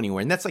don't go anywhere.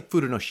 And that's like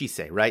Fudo no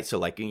Shisei, right? So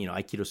like, you know,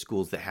 Aikido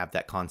schools that have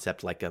that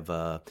concept like of,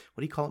 what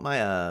do you call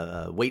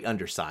it? Weight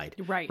underside.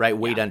 Right.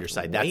 Weight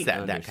underside. That's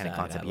that kind of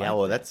concept.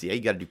 Like that. You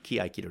got to do Ki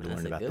Aikido to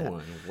learn about that.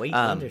 One. Weight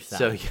underside.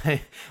 So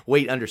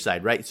weight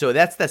underside, right? So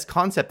that's this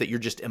concept that you're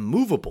just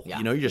immovable.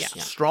 You know, you're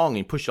just strong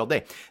and push all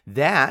day.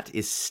 That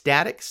is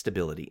static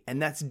stability. And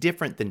that's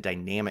different than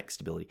dynamic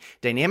stability.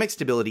 Dynamic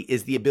stability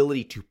is the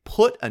ability to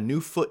put a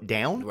new foot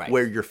down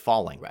where you're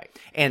falling. Right.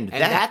 And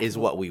that is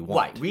what we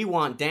want. Right. We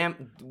want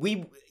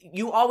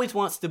you always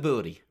want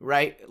stability,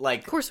 right? Like,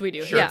 of course we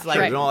do. Sure. Yeah. It's like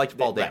we don't like to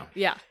fall down.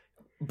 Yeah.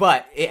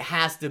 But it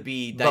has to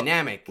be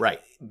dynamic. Right.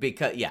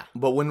 Because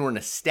But when we're in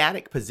a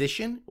static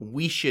position,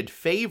 we should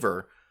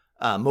favor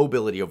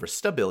mobility over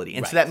stability.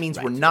 And so that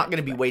means we're not going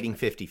to be weighting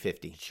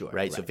 50-50. Sure.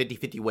 Right? So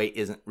 50-50 weight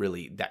isn't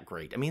really that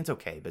great. I mean, it's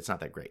okay, but it's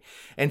not that great.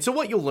 And so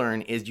what you'll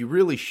learn is you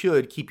really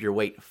should keep your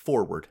weight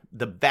forward.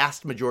 The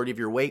vast majority of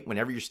your weight,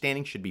 whenever you're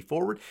standing, should be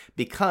forward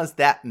because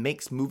that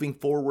makes moving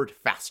forward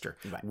faster.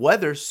 Right.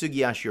 Whether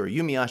Sugiyashi or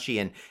Yumiyashi,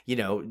 and, you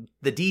know,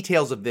 the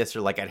details of this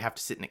are like I'd have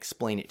to sit and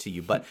explain it to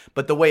you. But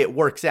the way it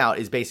works out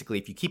is basically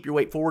if you keep your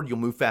weight forward, you'll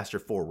move faster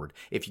forward.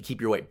 If you keep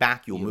your weight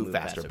back, you'll move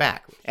faster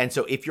back. And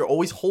so if you're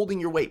always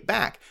holding your weight back,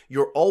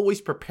 you're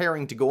always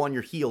preparing to go on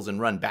your heels and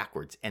run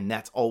backwards. And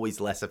that's always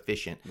less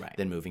efficient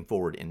than moving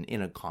forward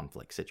in a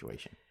conflict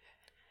situation.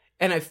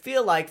 And I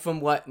feel like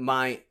from what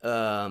my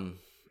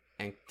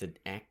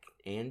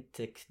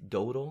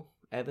anecdotal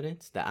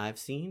evidence that I've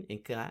seen,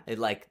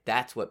 like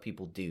that's what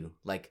people do.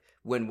 Like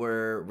when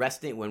we're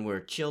resting, when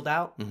we're chilled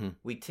out,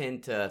 we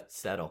tend to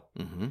settle.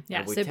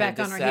 Yeah, we sit back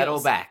on our settle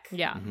heels. back.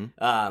 Yeah.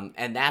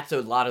 And that's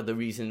a lot of the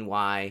reason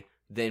why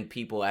then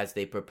people, as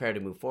they prepare to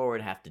move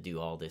forward, have to do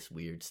all this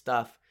weird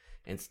stuff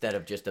instead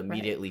of just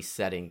immediately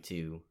setting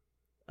to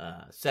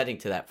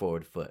that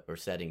forward foot or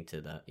setting to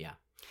the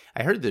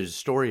I heard there's a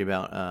story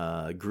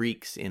about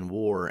Greeks in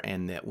war,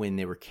 and that when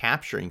they were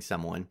capturing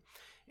someone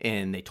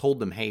and they told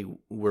them, hey,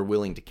 we're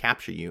willing to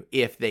capture you,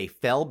 if they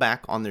fell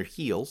back on their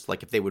heels,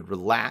 like if they would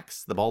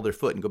relax the ball of their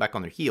foot and go back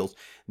on their heels,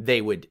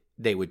 they would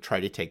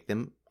try to take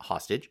them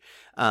hostage.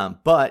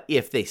 But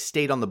if they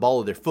stayed on the ball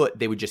of their foot,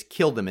 they would just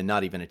kill them and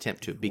not even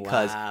attempt to,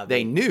 because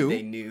they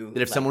knew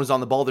that if someone was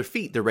on the ball of their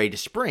feet, they're ready to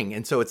spring.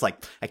 And so it's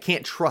like, I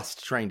can't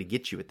trust trying to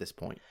get you at this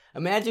point.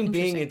 Imagine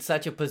being in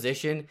such a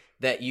position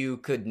that you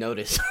could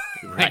notice,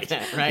 right?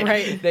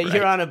 Right. That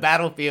you're on a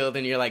battlefield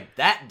and you're like,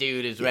 that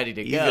dude is ready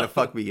to go. You're gonna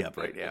fuck me up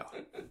right now.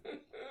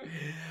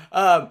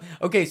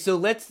 Okay,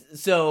 so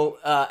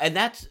and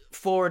that's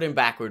forward and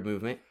backward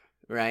movement,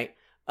 right?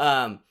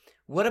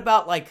 What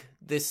about like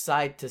this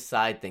side to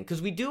side thing?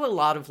 Because we do a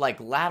lot of like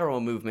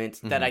lateral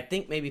movements that I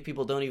think maybe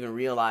people don't even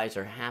realize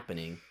are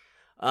happening.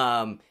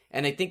 And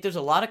I think there's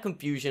a lot of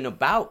confusion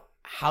about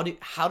how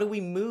do we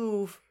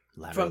move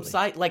laterally from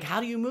side, like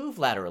how do you move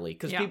laterally?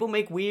 Because people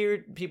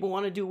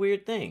want to do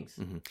weird things.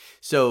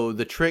 So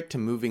the trick to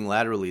moving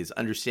laterally is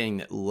understanding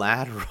that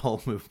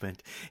lateral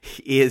movement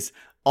is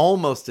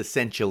almost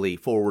essentially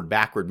forward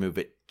backward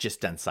movement,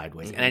 just done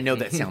sideways. And I know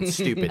that sounds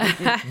stupid,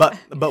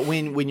 but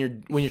when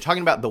you're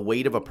talking about the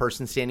weight of a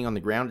person standing on the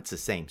ground, it's the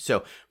same.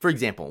 So for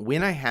example,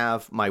 when I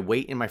have my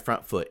weight in my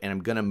front foot and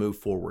I'm going to move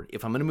forward,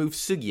 if I'm going to move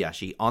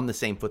sugiyashi on the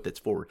same foot that's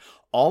forward,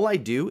 all I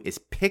do is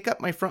pick up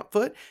my front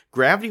foot,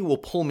 gravity will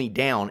pull me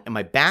down, and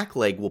my back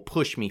leg will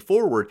push me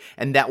forward,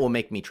 and that will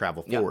make me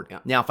travel forward. Yeah.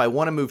 Now, if I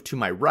want to move to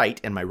my right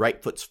and my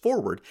right foot's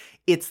forward,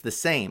 it's the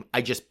same.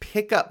 I just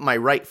pick up my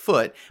right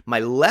foot,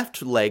 my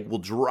left leg will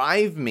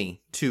drive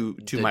me to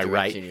my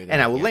right,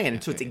 and I will land.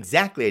 And so it's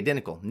exactly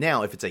identical.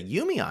 Now, if it's a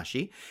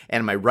yumiashi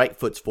and my right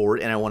foot's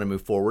forward and I want to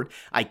move forward,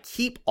 I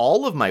keep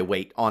all of my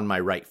weight on my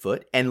right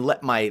foot and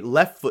let my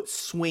left foot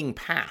swing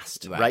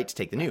past, right, to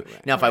take the new.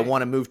 Now, if I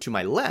want to move to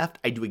my left,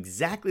 I do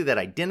exactly that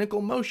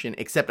identical motion,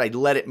 except I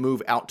let it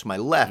move out to my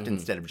left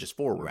instead of just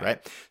forward,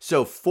 right?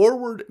 So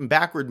forward and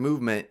backward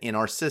movement in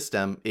our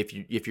system, if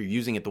you're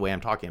using it the way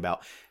I'm talking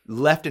about,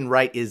 left and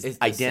right is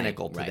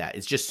identical to that.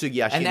 It's just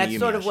sugiyashi and that's yumiashi.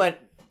 Sort of what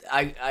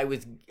I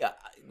was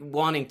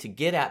wanting to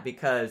get at,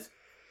 because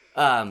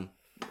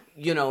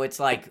it's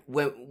like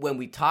when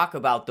we talk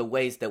about the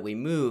ways that we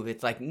move,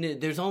 it's like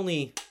there's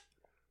only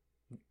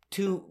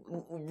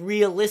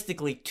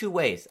realistically two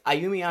ways: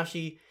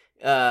 ayumiyashi,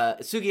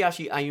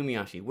 sugiyashi,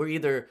 ayumiyashi.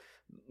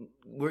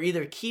 We're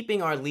either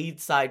keeping our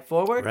lead side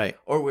forward,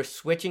 or we're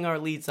switching our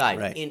lead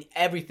side in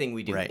everything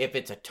we do. If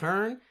it's a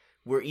turn,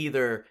 we're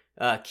either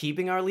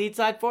keeping our lead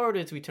side forward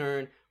as we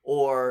turn,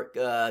 or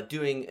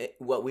doing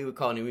what we would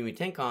call an Urimi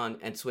Tenkan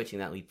and switching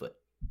that lead foot.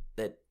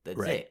 That's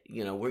it.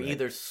 We're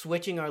either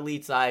switching our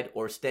lead side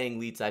or staying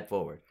lead side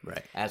forward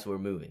as we're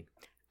moving.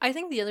 I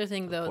think the other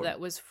thing, though, that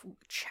was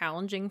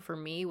challenging for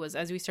me was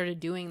as we started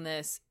doing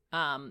this,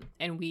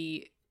 and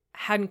we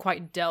hadn't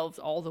quite delved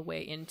all the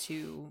way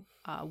into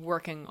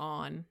working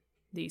on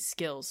these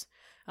skills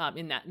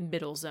in that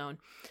middle zone.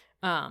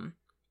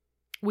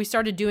 We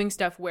started doing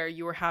stuff where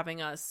you were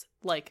having us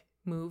like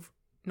move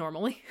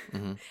normally,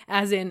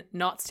 as in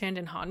not stand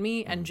in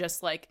Hanmi and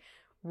just like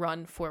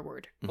run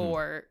forward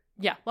or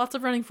lots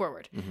of running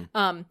forward.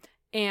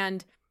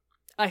 And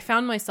I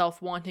found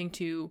myself wanting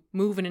to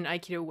move in an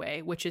Aikido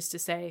way, which is to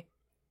say,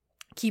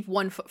 keep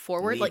one foot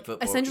forward,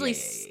 essentially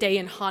stay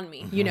in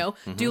Hanmi,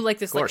 do like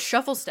this like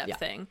shuffle step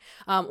thing.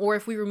 Or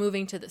if we were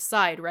moving to the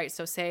side, right?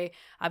 So say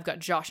I've got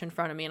Josh in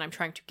front of me and I'm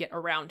trying to get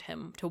around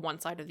him to one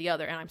side or the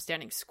other and I'm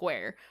standing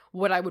square.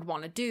 What I would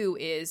want to do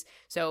is,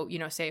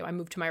 say I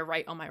move to my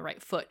right on my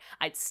right foot,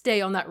 I'd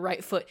stay on that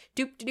right foot,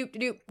 doop, doop,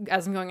 doop,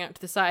 as I'm going out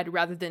to the side,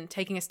 rather than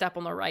taking a step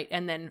on the right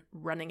and then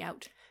running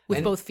out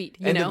with both feet,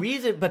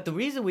 The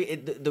reason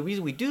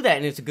we do that,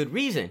 and it's a good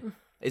reason,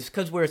 is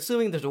because we're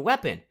assuming there's a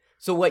weapon.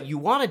 So what you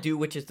want to do,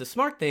 which is the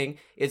smart thing,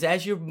 is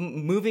as you're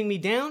moving me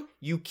down,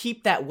 you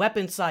keep that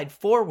weapon side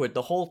forward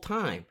the whole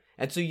time.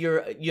 And so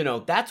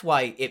that's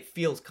why it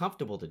feels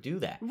comfortable to do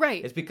that.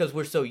 Right. It's because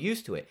we're so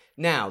used to it.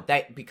 Now,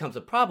 that becomes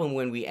a problem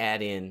when we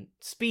add in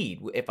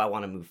speed, if I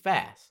want to move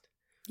fast.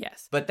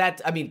 Yes. But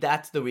that's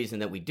the reason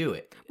that we do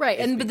it. Right.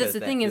 But that's the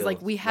thing is,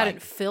 like, we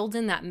hadn't filled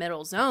in that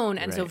middle zone.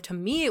 And so to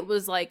me, it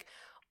was like,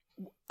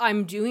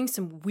 I'm doing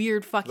some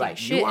weird fucking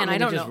shit, and I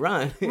don't know.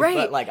 Run, right?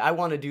 But like, I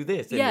want to do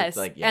this. And yes,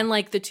 it's and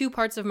like the two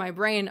parts of my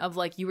brain of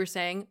like you were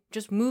saying,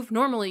 just move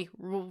normally,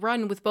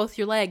 run with both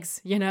your legs,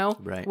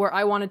 Right. Where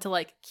I wanted to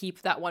like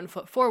keep that one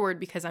foot forward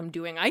because I'm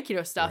doing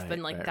Aikido stuff,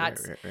 and like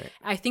that's. Right.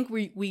 I think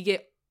we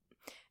get.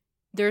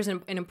 There's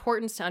an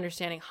importance to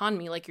understanding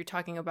Hanmi, like you're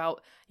talking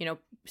about,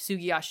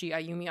 sugiyashi,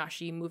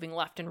 ayumiyashi, moving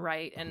left and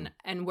right,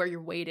 and where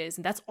your weight is,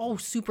 and that's all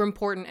super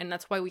important, and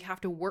that's why we have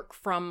to work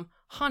from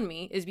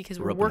Hanmi, is because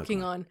we're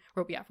working on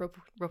rope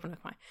no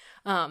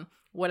kamae,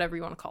 whatever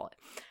you want to call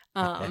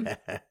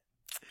it.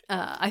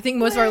 I think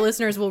most of our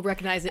listeners will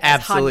recognize it.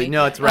 Absolutely. As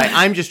No, it's right.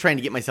 I'm just trying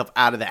to get myself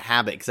out of that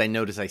habit because I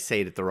notice I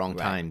say it at the wrong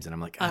times, and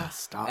I'm like,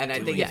 stop. And I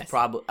think Yes. it's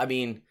probably. I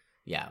mean,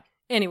 yeah.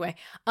 Anyway,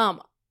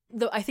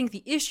 I think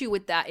the issue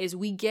with that is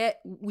we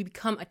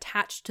become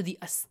attached to the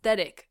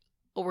aesthetic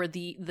or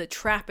the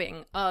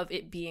trapping of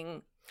it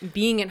being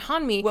in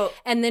Hanmi, Well-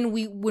 and then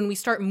when we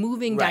start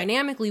moving Right.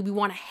 dynamically, we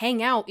want to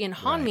hang out in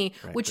Hanmi,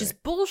 which is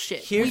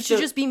bullshit. Here's We should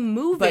the- just be But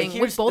moving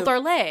here's with both our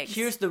legs.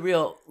 Here's the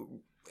real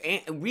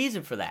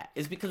reason for that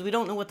is because we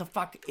don't know what the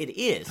fuck it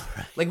is.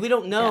 Like we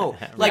don't know.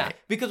 Like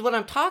because when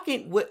I'm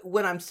talking,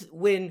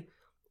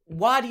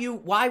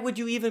 why would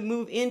you even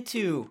move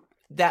into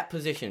that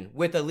position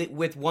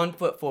with 1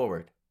 foot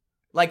forward?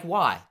 Like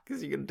why?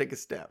 Because you're going to take a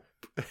step.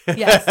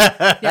 Yes.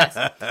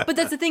 But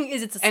that's the thing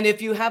is And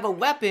if you have a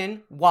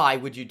weapon, why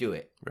would you do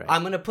it? Right.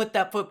 I'm going to put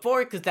that foot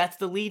forward because that's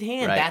the lead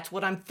hand. Right. That's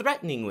what I'm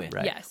threatening with.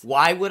 Right. Yes.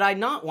 Why would I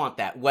not want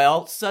that?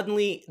 Well,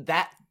 suddenly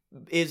that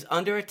is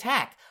under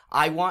attack.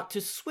 I want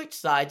to switch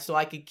sides so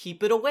I could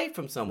keep it away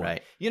from someone.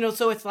 Right. You know,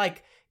 so it's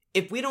like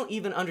if we don't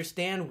even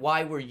understand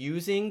why we're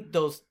using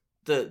those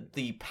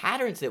the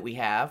patterns that we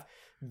have,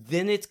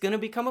 then it's going to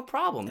become a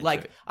problem. That's like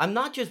right. I'm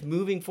not just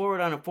moving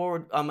forward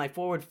on my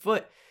forward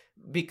foot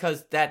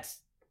because that's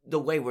the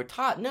way we're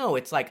taught. No,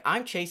 it's like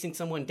I'm chasing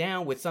someone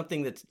down with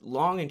something that's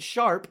long and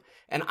sharp,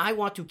 and I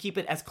want to keep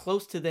it as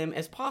close to them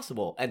as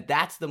possible, and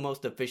that's the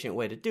most efficient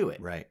way to do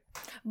it. Right.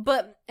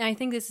 But I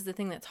think this is the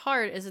thing that's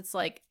hard is it's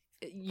like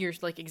you're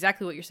like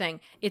exactly what you're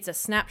saying. It's a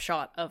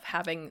snapshot of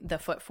having the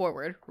foot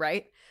forward,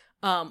 right?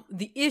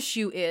 The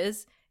issue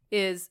is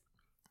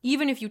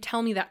even if you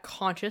tell me that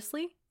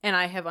consciously and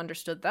I have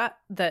understood that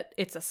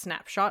it's a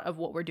snapshot of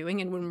what we're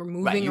doing, and when we're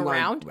moving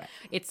around,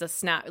 it's a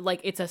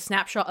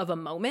snapshot of a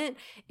moment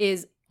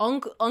is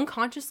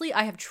unconsciously,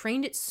 I have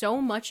trained it so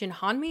much in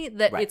Hanmi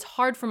that it's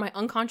hard for my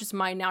unconscious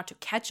mind now to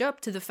catch up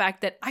to the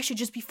fact that I should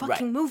just be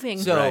fucking moving.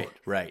 So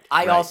right.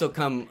 I also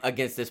come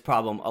against this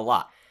problem a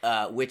lot,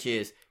 which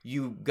is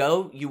you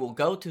will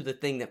go to the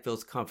thing that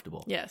feels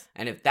comfortable. Yes.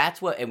 And if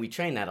that's and we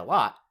train that a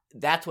lot,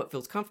 that's what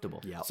feels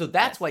comfortable. Yep. So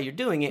that's why you're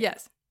doing it.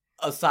 Yes.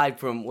 Aside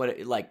from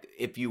like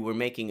if you were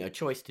making a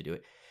choice to do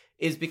it,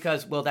 is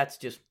because, well,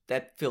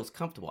 that feels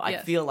comfortable.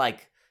 Yes. I feel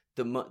like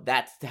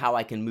that's how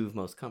I can move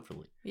most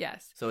comfortably.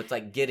 Yes. So it's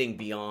like getting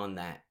beyond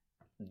that.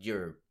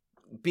 You're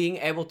being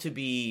able to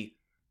be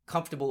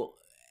comfortable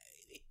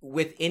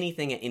with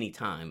anything at any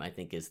time, I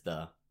think, is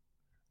the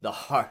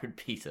hard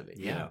piece of it.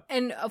 Yeah. You know?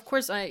 And of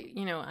course,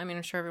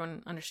 I'm sure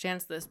everyone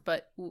understands this,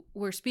 but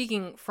we're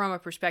speaking from a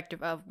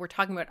perspective of we're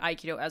talking about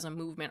Aikido as a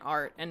movement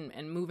art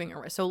and moving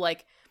around. So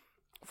like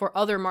for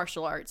other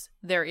martial arts,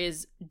 there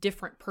is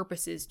different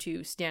purposes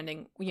to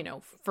standing,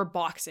 for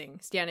boxing,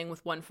 standing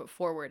with 1 foot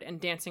forward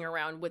and dancing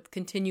around with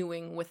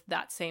continuing with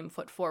that same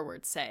foot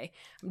forward, say.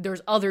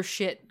 There's other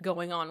shit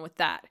going on with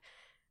that.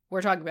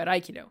 We're talking about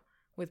Aikido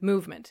with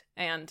movement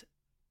and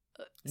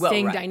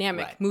staying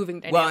dynamic,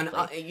 moving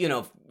dynamically.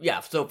 Well,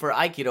 and, so for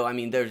Aikido, I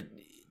mean, there's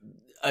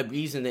a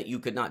reason that you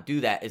could not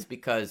do that is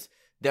because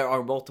there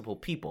are multiple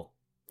people.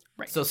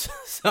 Right. So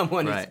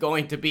someone is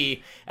going to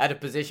be at a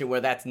position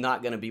where that's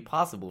not going to be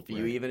possible for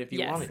you, even if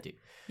you wanted to.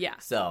 Yeah.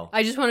 So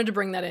I just wanted to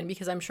bring that in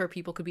because I'm sure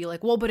people could be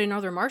like, well, but in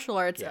other martial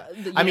arts,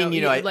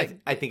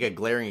 I think a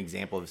glaring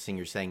example of this thing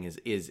you're saying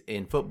is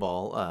in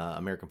football,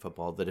 American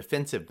football, the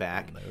defensive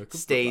back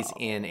stays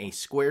in a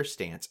square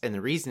stance, and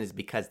the reason is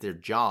because their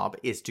job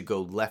is to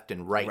go left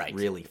and right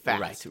really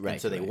fast,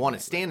 and so they want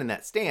to stand in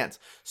that stance.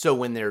 So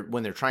when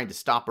they're trying to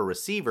stop a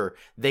receiver,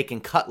 they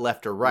can cut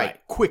left or right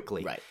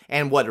quickly. Right.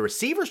 And what a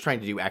receiver's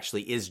trying to do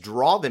actually is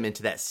draw them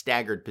into that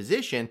staggered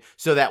position,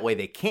 so that way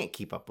they can't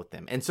keep up with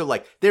them. And so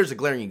there's a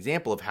glaring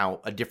example of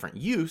how a different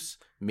use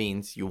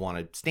means you want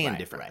to stand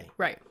differently.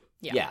 Right.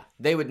 Yeah. Yeah,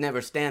 they would never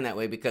stand that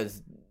way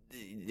because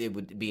it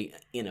would be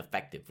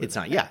ineffective. It's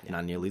not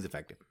not nearly as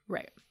effective.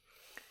 Right.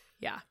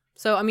 Yeah.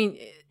 So, I mean,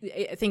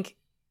 I think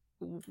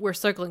we're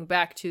circling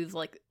back to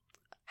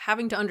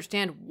having to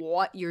understand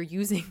what you're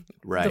using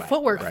the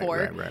footwork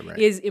for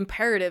is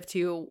imperative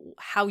to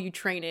how you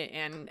train it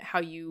and how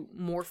you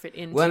morph it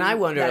into. Well, and I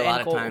wonder that a lot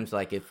end of goal. times,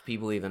 if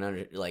people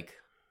even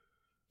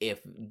if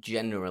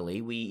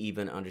generally we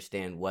even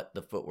understand what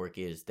the footwork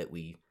is that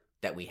we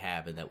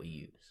have and that we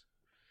use.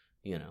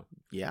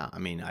 Yeah, I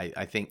mean,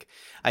 I think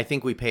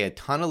we pay a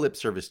ton of lip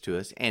service to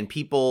us, and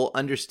people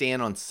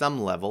understand on some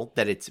level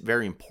that it's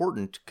very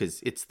important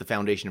because it's the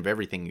foundation of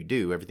everything you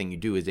do. Everything you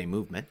do is a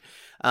movement.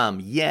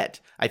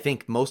 Yet, I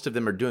think most of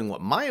them are doing what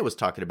Maya was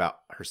talking about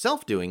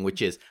herself doing,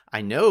 which is,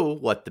 I know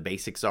what the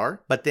basics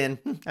are, but then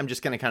I'm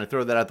just going to kind of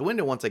throw that out the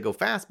window once I go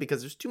fast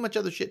because there's too much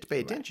other shit to pay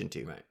attention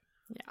to. Right.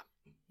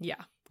 Yeah.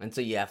 And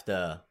so you have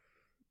to,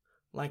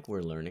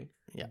 we're learning,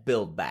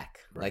 build back.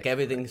 Right.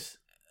 Everything's,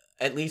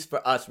 at least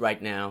for us right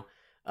now,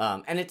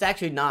 and it's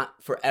actually not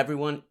for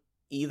everyone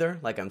either,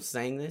 I'm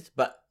saying this,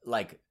 but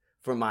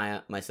for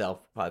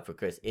myself, probably for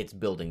Chris, it's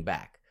building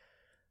back.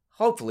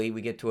 Hopefully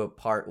we get to a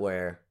part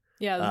where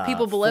Yeah, the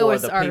people below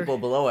us the are... people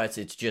below us,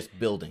 it's just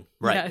building.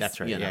 Right, Yes. that's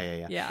right. You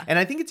know. Yeah. And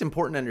I think it's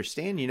important to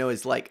understand,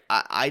 is like,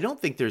 I don't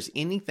think there's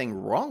anything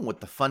wrong with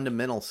the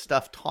fundamental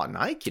stuff taught in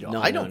Aikido.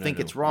 I don't think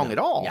it's wrong at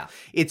all. Yeah.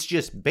 It's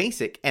just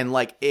basic. And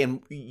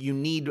you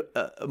need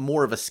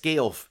more of a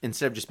scale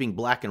instead of just being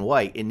black and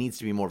white. It needs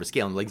to be more of a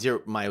scale. And like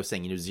Maya was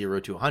saying, 0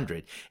 to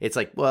 100. It's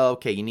like, well,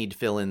 okay, you need to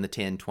fill in the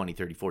 10, 20,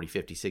 30, 40,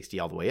 50, 60,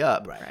 all the way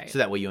up. Right. So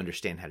that way you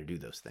understand how to do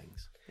those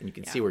things. And you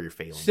can see where you're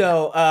failing.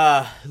 So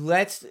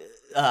let's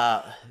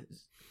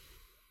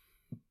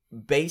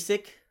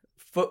basic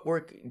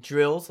footwork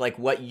drills, like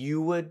what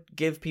you would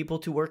give people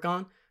to work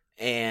on,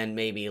 and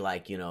maybe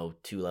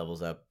 2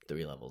 levels up,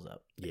 3 levels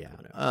up. Yeah.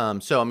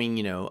 Whatever.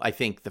 So I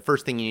think the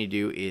first thing you need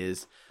to do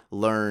is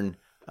learn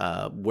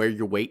where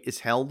your weight is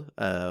held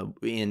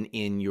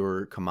in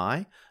your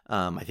kamae.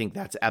 I think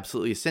that's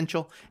absolutely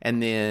essential.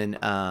 And then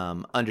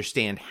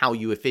understand how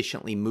you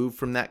efficiently move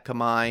from that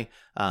kamae,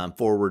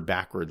 forward,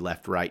 backward,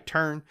 left, right,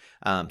 turn.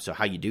 So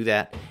how you do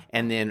that.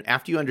 And then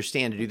after you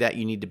understand to do that,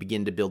 you need to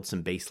begin to build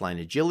some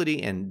baseline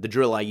agility. And the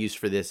drill I use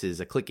for this is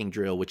a clicking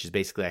drill, which is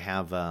basically I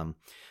have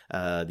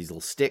these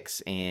little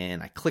sticks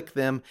and I click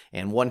them,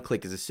 and 1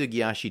 click is a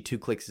sugiashi, 2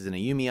 clicks is an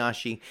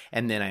yumiashi,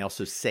 and then I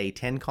also say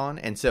tenkan.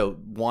 And so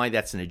why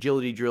that's an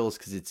agility drill is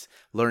because it's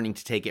learning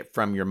to take it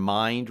from your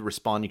mind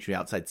responding to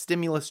outside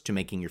stimulus to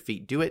making your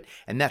feet do it.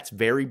 And that's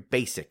very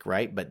basic,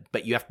 right?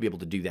 But you have to be able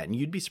to do that, and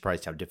you'd be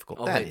surprised how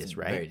difficult that is,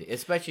 right?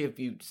 Especially if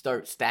you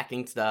start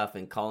stacking stuff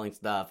and calling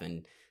stuff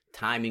and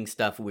timing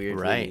stuff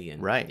weirdly.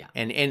 Right. Yeah.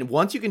 And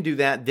once you can do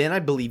that, then I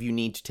believe you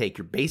need to take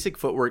your basic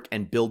footwork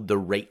and build the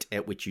rate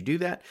at which you do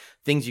that.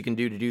 Things you can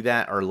do to do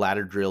that are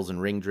ladder drills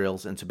and ring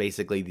drills. And so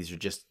basically these are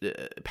just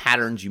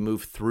patterns. You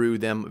move through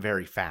them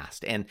very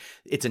fast. And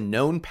it's a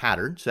known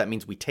pattern. So that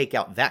means we take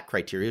out that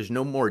criteria. There's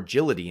no more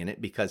agility in it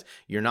because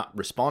you're not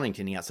responding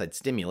to any outside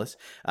stimulus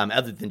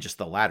other than just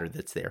the ladder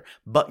that's there.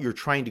 But you're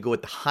trying to go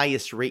at the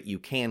highest rate you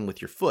can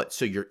with your foot.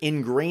 So you're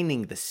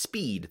ingraining the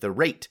speed, the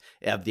rate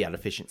of the out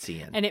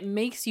efficiency in. And it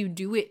makes you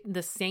do it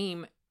the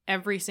same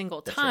every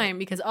single time,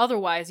 because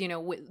otherwise,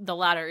 the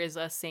ladder is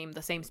the same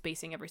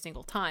spacing every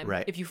single time.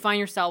 Right. If you find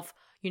yourself,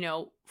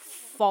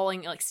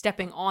 falling, like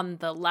stepping on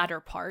the ladder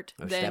part,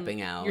 Or then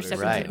stepping out, you're or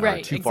stepping Right.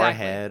 right, Or too far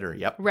exactly. ahead or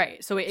yep.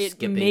 Right. So it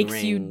Skipping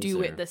makes you rings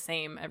do or- it the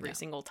same every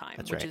single time,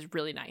 That's which right. is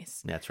really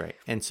nice. That's right.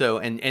 And so,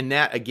 and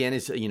that again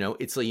is,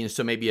 it's like,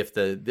 so maybe if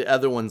the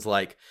other one's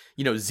like,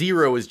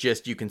 0 is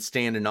just, you can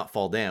stand and not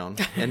fall down.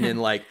 And then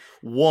like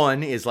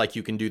 1 is like,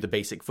 you can do the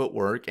basic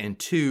footwork, and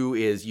 2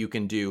 is you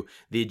can do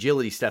the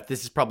agility stuff.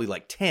 This is probably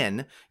like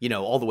 10,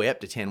 all the way up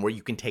to 10, where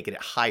you can take it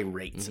at high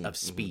rates of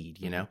speed,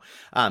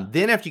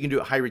 Then after you can do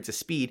it at high rates of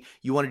speed,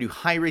 you want to do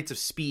high rates of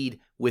speed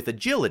with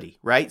agility,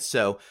 right?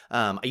 So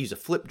I use a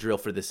flip drill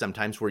for this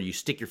sometimes, where you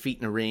stick your feet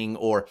in a ring,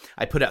 or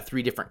I put out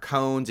 3 different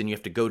cones and you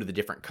have to go to the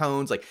different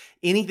cones, like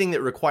anything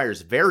that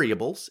requires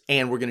variables.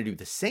 And we're going to do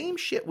the same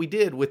shit we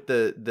did with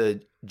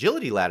the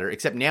agility ladder,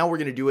 except now we're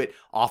going to do it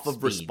off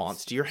of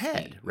response to your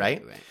head,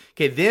 right?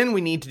 Okay, then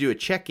we need to do a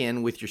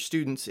check-in with your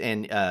students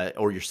and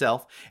or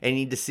yourself, and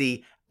you need to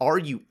see, are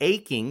you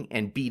aching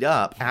and beat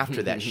up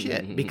after that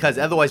shit? Because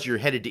otherwise you're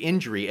headed to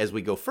injury as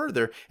we go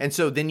further. And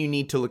so then you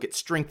need to look at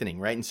strengthening,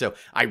 right? And so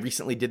I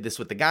recently did this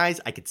with the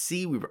guys. I could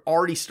see we were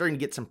already starting to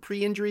get some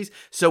pre-injuries.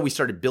 So we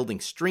started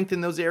building strength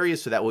in those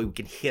areas so that way we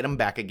can hit them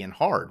back again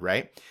hard,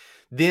 right?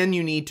 Then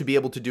you need to be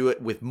able to do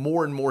it with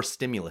more and more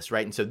stimulus,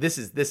 right? And so this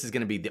is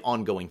going to be the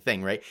ongoing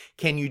thing, right?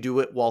 Can you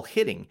do it while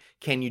hitting?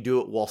 Can you do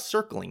it while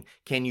circling?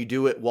 Can you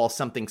do it while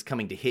something's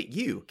coming to hit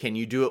you? Can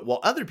you do it while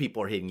other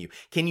people are hitting you?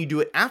 Can you do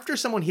it after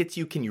someone hits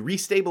you? Can you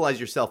restabilize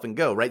yourself and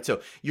go, right?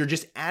 So you're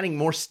just adding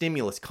more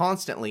stimulus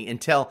constantly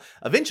until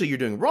eventually you're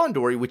doing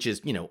rondori, which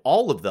is,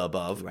 all of the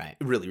above, Right.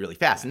 really, really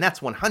fast. And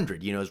that's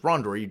 100, as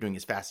rondori, you're doing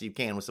as fast as you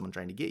can with someone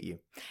trying to get you.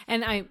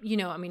 And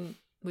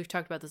we've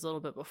talked about this a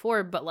little bit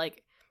before, but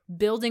like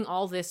building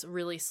all this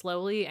really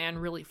slowly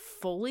and really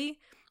fully,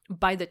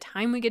 by the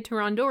time we get to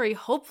rondori,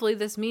 hopefully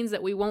this means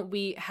that we won't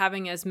be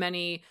having as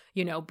many,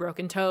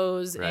 broken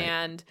toes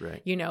and,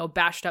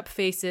 bashed up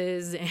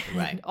faces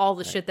and all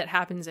the shit that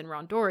happens in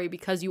rondori,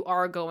 because you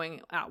are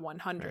going at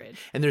 100. Right.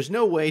 And there's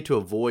no way to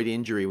avoid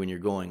injury when you're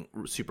going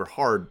super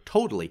hard,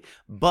 totally.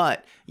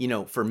 But,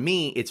 for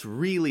me, it's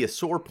really a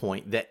sore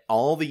point that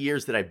all the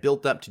years that I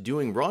built up to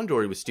doing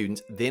rondori with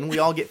students, then we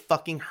all get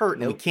fucking hurt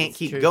and we can't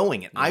keep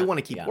going. And I want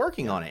to keep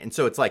working on it. And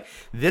so it's like,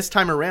 this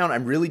time around,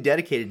 I'm really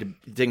dedicated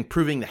to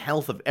improving the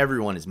health of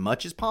everyone as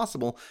much as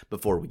possible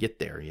before we get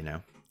there,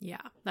 Yeah,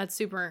 that's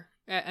super.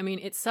 I mean,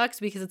 it sucks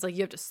because it's like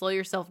you have to slow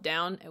yourself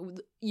down.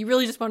 You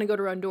really just want to go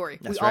to rondori.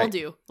 That's we all right.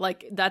 do.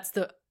 Like that's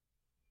the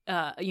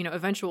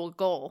eventual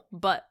goal.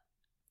 But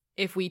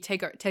if we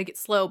take it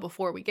slow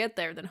before we get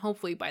there, then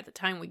hopefully by the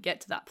time we get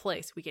to that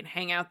place, we can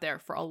hang out there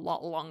for a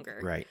lot longer.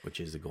 Right,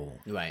 which is the goal.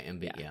 Right,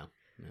 and yeah.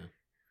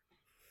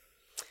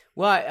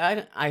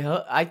 Well,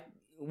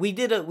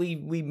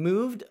 we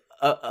moved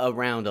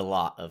around a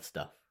lot of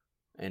stuff,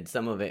 and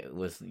some of it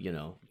was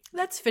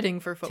That's fitting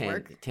for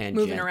footwork.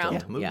 tangential. Moving around.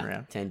 Yeah, moving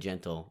around.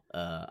 Tangential,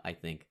 I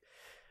think.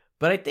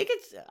 But I think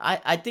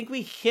I think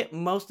we hit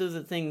most of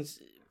the things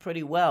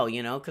pretty well,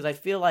 because I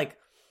feel like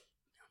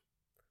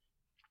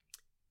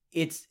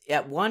it's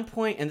at one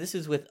point, and this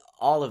is with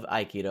all of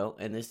Aikido,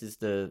 and this is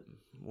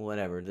what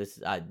I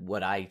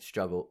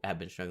have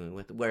been struggling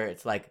with, where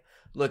it's like,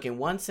 look, in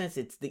one sense,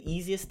 it's the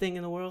easiest thing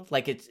in the world.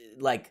 Like, it's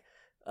like,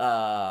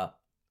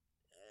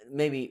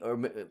 maybe, or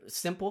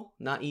simple,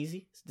 not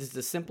easy. This is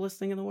the simplest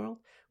thing in the world,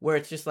 where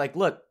it's just like,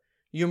 look,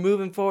 you're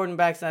moving forward and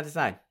back, side to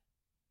side.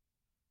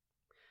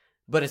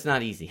 But it's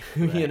not easy,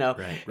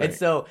 Right. And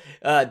so,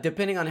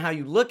 depending on how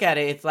you look at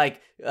it, it's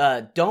like,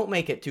 don't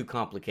make it too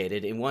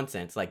complicated in one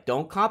sense. Like,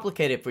 don't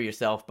complicate it for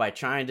yourself by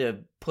trying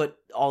to put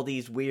all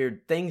these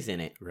weird things in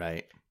it.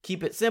 Right.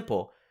 Keep it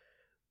simple.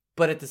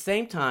 But at the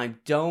same time,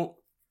 don't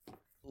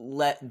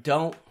let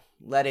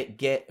it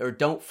get, or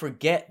don't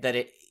forget that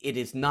it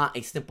is not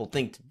a simple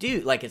thing to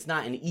do. Like, it's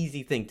not an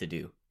easy thing to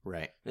do.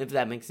 Right. If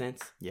that makes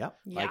sense. Yep.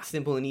 Yeah. Like,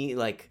 simple and easy,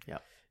 like...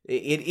 Yep.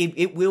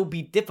 It will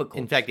be difficult.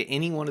 In fact, at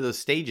any one of those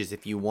stages,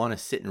 if you want to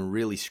sit and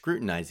really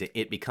scrutinize it,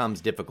 it becomes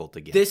difficult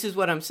to get. This is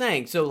what I'm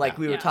saying. So, like,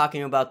 we were Yeah.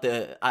 talking about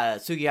the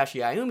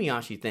Sugiyashi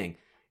Ayumiyashi thing.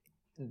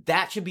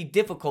 That should be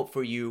difficult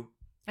for you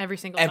Every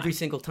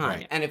single time.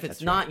 Right. And if it's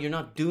That's not, you're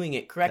not doing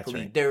it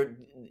correctly. That's right.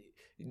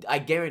 I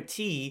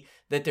guarantee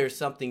that there's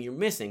something you're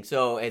missing.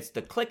 So, as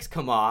the clicks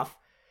come off,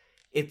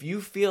 if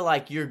you feel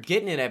like you're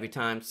getting it every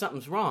time,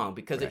 something's wrong,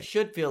 because it Right.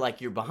 should feel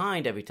like you're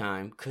behind every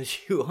time, because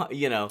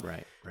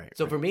Right.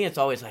 So for me, it's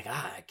always like,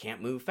 I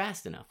can't move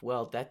fast enough.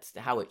 Well, that's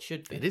how it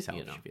should feel. It is how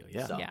it should feel,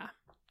 yeah. So- Yeah.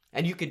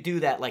 And you could do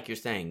that, like you're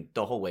saying,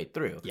 the whole way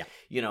through. Yeah.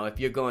 If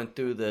you're going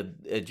through the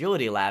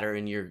agility ladder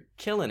and you're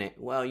killing it,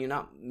 well,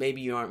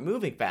 maybe you aren't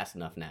moving fast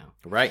enough now.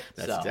 Right.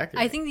 That's So, exactly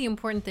I right. think the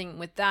important thing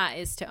with that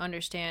is to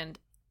understand,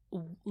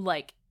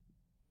 like,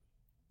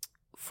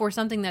 for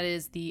something that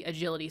is the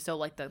agility, so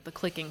like the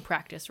clicking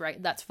practice,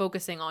 right? That's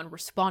focusing on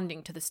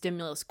responding to the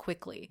stimulus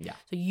quickly. Yeah.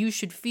 So you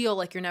should feel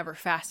like you're never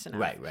fast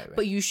enough. Right.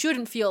 But you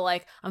shouldn't feel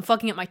like I'm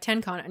fucking up my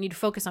Tenkon. I need to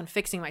focus on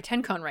fixing my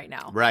Tenkon right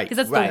now. Right. Because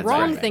that's Right, the that's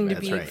wrong right, thing to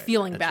that's be right,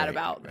 feeling that's bad right,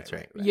 about. That's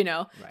right.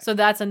 Right. So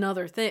that's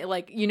another thing.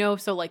 Like,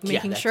 so like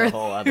making that's sure. a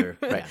whole other.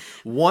 Right.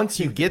 Once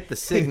you get the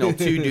signal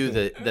to do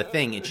the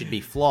thing, it should be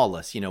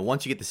flawless.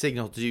 Once you get the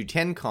signal to do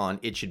Tenkon,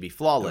 it should be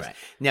flawless. Right.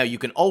 Now, you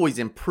can always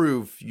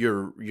improve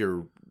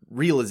your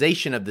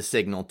realization of the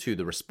signal to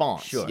the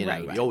response. Sure.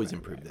 Right, you always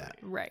improve that.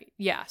 Right.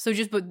 Yeah. So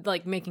just but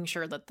like making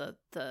sure that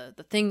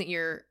the thing that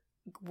you're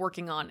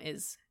working on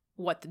is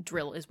what the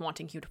drill is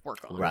wanting you to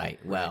work on. Right.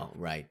 Well,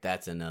 right.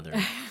 That's another.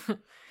 'Cause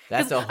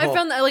That's a whole.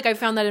 I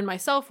found that in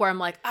myself where I'm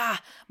like,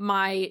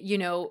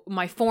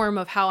 my form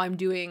of how I'm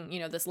doing,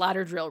 this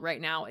ladder drill right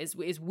now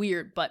is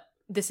weird, but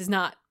this is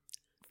not.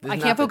 I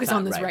can't focus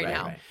on this right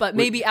now. Right. But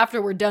maybe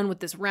after we're done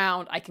with this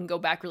round, I can go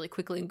back really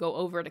quickly and go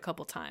over it a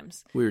couple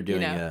times. We were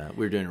doing know?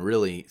 we were doing a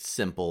really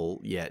simple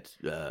yet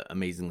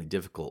amazingly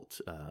difficult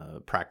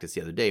practice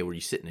the other day, where you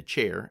sit in a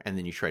chair and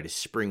then you try to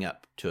spring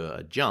up to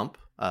a jump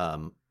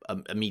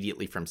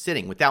immediately from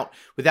sitting without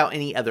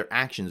any other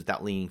actions,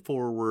 without leaning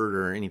forward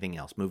or anything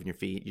else, moving your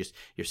feet. Just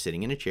you're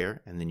sitting in a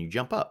chair and then you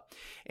jump up.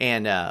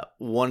 And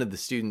one of the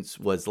students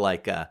was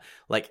like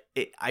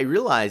I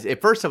realized at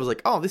first I was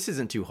like, oh, this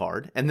isn't too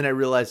hard, and then I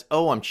realized,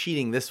 oh, I'm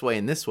cheating this way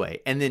and this way,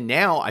 and then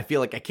now I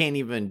feel like I can't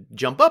even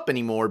jump up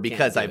anymore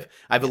because do it.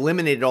 I've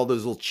eliminated all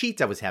those little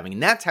cheats I was having,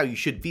 and that's how you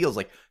should feel. Is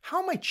like,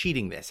 how am I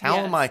cheating this? How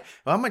am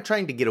I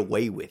trying to get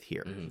away with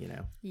here?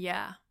 Mm-hmm.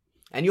 Yeah.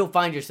 And you'll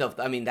find yourself.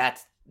 I mean,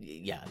 that's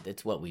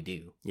what we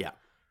do. Yeah.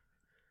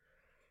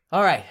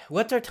 All right.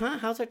 What's our time?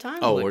 How's our time?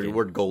 Oh, looking?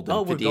 we're golden.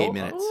 Oh, we're 58 gold-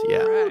 minutes. Ooh,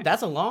 Yeah.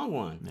 That's a long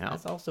one. Yeah.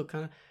 That's also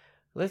kind of.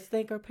 Let's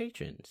thank our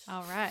patrons.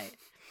 All right.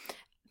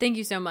 Thank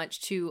you so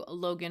much to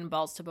Logan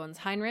Balls to Bones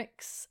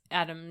Heinrichs,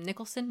 Adam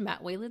Nicholson,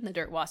 Matt Whalen, the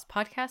Dirt Wasp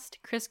Podcast,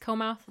 Chris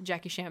Comouth,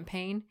 Jackie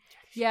Champagne.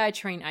 Yeah, I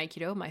train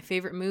Aikido. My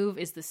favorite move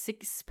is the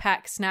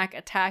 6-pack snack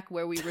attack,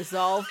 where we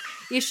resolve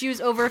issues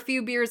over a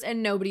few beers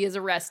and nobody is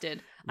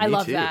arrested. I Me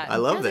love too. that. I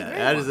love That's a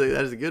that. great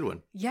That is a good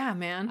one. Yeah,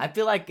 man. I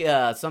feel like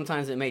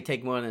sometimes it may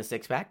take more than a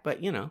 6-pack,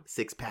 but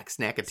 6-pack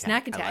snack attack.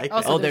 Snack attack. I like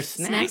Also, that. Oh, there's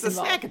there's snacks snacks. A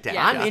involved. snack attack.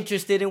 Yeah. I'm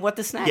interested in what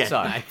the snacks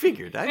are. I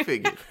figured.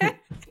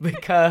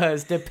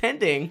 Because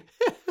depending,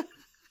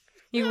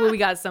 We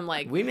got some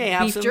like we may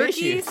have beef some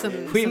jerky, issues.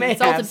 some We may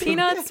salted have some-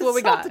 peanuts. What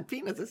we got? Salted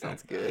peanuts. That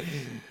sounds good.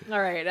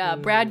 All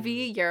right, Brad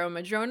V, Yarrow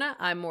Madrona,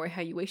 I'm Mori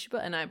Hayueshiba,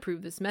 and I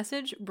approve this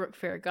message. Brooke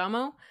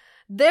Ferragamo,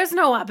 there's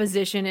no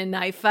opposition in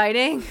knife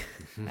fighting.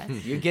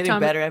 you're getting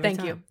better every Thank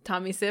time. you.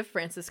 Tommy Sif,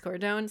 Francis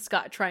Cordone,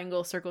 Scott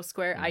Triangle, Circle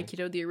Square,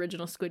 Aikido, the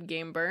original Squid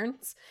Game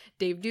Burns,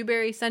 Dave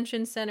Dewberry,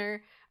 Senshin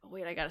Center. Oh,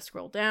 wait, I gotta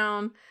scroll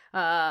down.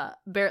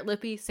 Barrett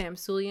Lippy, Sam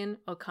Sulian,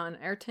 Okan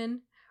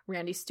Ayrton,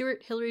 Randy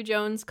Stewart, Hillary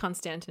Jones,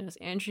 Konstantinos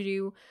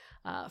Andrew,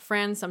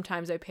 Fran,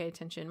 Sometimes I Pay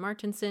Attention,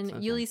 Martinson,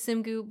 Yuli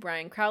Simgu,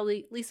 Brian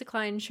Crowley, Lisa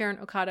Klein, Sharon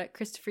Okada,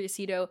 Christopher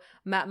Yacido,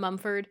 Matt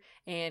Mumford,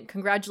 and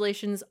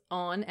congratulations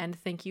on and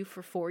thank you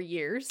for 4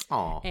 years.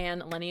 Aw.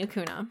 And Lenny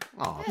Acuna.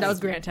 Aw. That was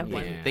Grant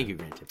Templin. Yeah. Thank you,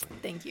 Grant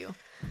Templin. Thank you.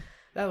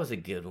 That was a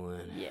good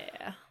one.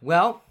 Yeah.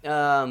 Well,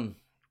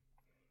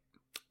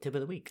 tip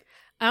of the week.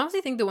 I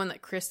honestly think the one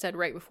that Chris said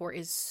right before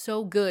is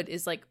so good.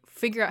 Is like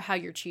figure out how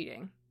you're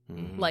cheating.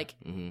 Mhm. Like,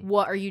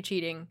 what are you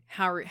cheating?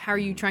 How are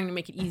you trying to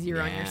make it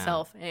easier on Yeah.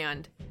 yourself?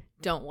 And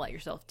don't let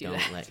yourself do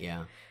that.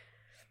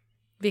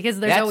 Because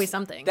there's always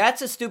something.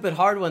 That's a stupid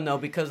hard one though,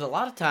 because a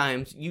lot of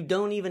times you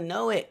don't even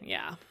know it.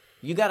 Yeah.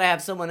 You got to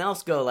have someone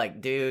else go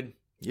like, dude,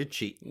 You're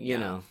cheating. you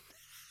know.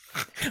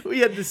 We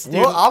had this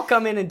student. Well, I'll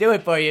come in and do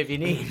it for you if you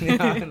need. We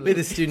had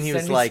this student. He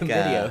Send was me like, some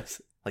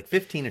videos. like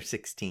 15 or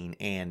 16,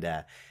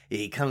 and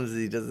he comes,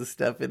 he does this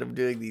stuff, and I'm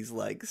doing these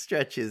like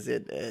stretches,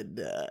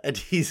 and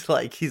he's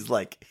like,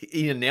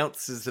 he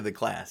announces to the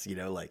class, you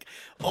know, like,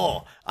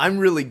 oh, I'm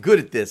really good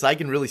at this. I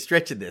can really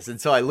stretch at this. And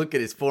so I look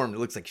at his form, it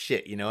looks like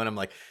shit, you know, and I'm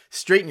like,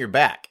 straighten your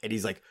back, and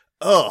he's like,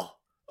 oh,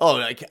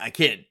 I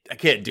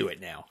can't do it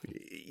now.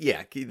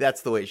 Yeah,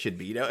 that's the way it should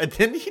be, you know. And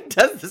then he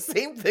does the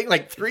same thing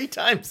like 3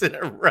 times in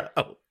a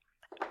row.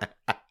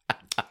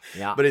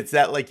 Yeah. But it's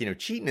that, like, you know,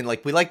 cheating, and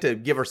like we like to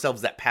give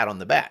ourselves that pat on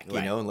the back, you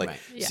Right, know, and like, right.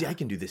 see, Yeah. I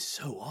can do this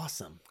so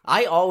awesome.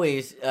 I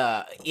always,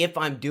 if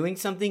I'm doing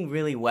something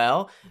really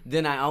well,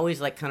 then I always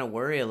like kind of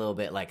worry a little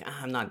bit, like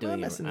I'm not doing it.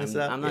 messing this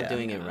up. I'm not Yeah.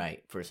 doing it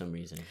right for some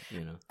reason,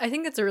 you know. I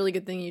think that's a really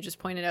good thing you just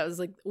pointed out is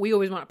like we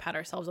always want to pat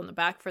ourselves on the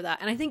back for that.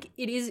 And I think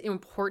it is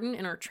important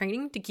in our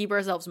training to keep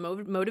ourselves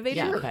motivated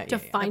Yeah, to yeah.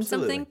 find Absolutely.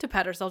 something to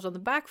pat ourselves on the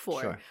back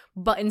for. Sure.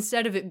 But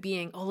instead of it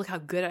being, oh, look how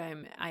good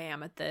I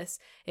am at this,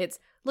 it's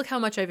look how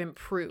much I've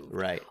improved.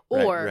 Right.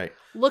 Or right.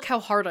 look how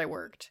hard I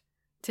worked.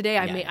 Today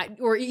I Yeah, made yeah.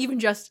 or even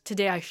just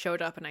today I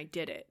showed up and I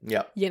did it.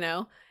 Yep. You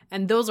know?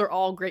 And those are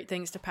all great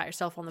things to pat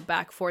yourself on the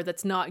back for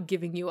that's not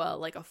giving you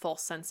a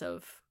false sense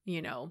of,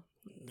 you know,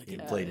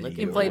 Inflated ego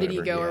or inflated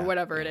whatever, ego or yeah.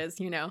 whatever it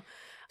is, you know.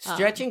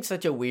 Stretching's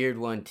such a weird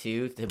one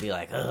too, to be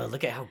like, oh,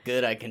 look at how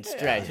good I can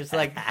stretch. It's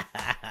like,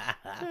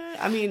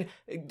 I mean,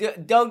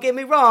 don't get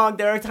me wrong.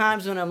 There are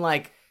times when I'm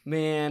like,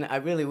 man, I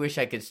really wish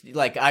I could,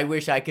 I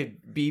wish I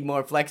could be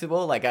more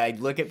flexible. Like, I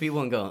look at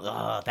people and go,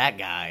 oh, that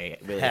guy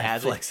really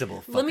has it.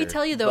 Flexible. Let me fucker.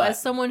 tell you though, But-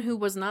 as someone who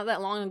was not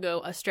that long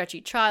ago a stretchy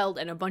child,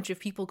 and a bunch of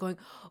people going,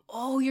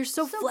 "Oh, you're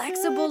so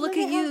flexible! Look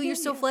at you! You're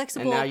so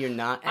flexible!" And now you're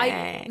not.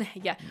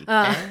 yeah.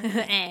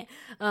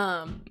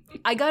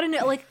 I got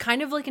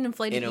kind of like an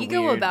inflated In a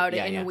ego weird- about it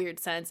yeah, in yeah. a weird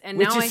sense, and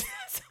Which now is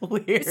so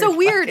weird. it's so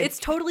weird. Like, It's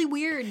totally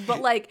weird.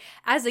 But like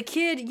as a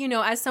kid, you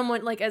know, as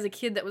a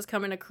kid that was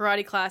coming to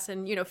karate class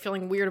and, you know,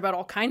 feeling weird about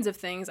all kinds of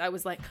things, I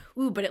was like,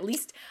 ooh, but at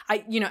least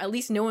at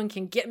least no one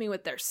can get me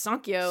with their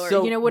Sankyo or,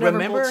 So, you know, whatever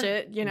remember-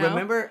 bullshit, you know.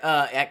 Remember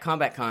at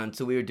Combat Con,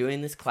 so we were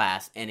doing this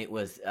class, and it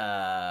was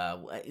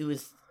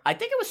I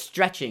think it was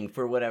stretching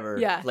for whatever.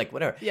 Yeah. Like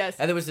whatever. Yes.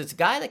 And there was this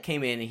guy that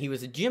came in, and he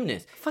was a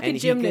gymnast. Fucking and he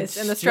gymnast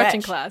could in the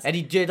stretching stretch, class. And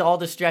he did all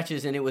the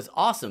stretches, and it was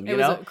awesome. You It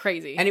know? was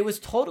crazy. And it was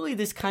totally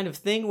this kind of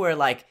thing where,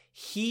 like,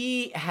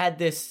 he had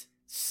this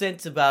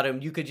sense about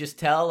him. You could just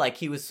tell, like,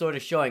 he was sort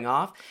of showing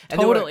off.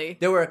 And Totally.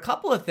 There were a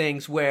couple of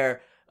things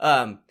where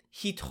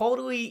he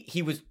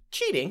was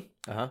cheating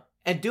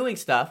and doing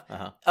stuff,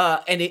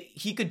 and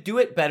he could do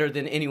it better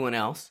than anyone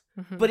else,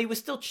 but he was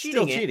still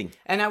cheating. cheating.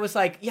 And I was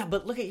like, yeah,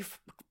 but look at your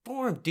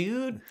form,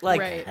 dude.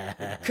 Like,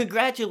 Right.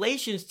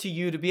 congratulations to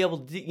you to be able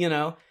to, you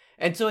know.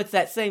 And so it's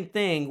that same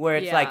thing where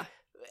it's Yeah. like,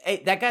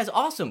 hey, that guy's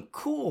awesome,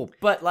 cool,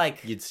 but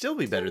like, You'd still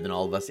be better than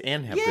all of us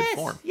and have yes, good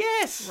form.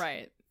 yes.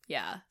 Right.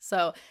 Yeah.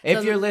 So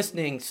If you're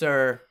listening,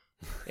 sir,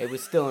 it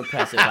was still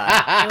impressive.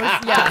 yeah.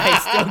 I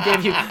still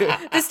give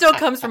you This still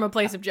comes from a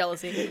place of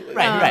jealousy.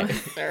 right.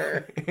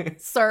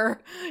 Sir.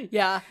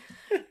 Yeah.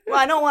 Well,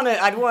 I don't want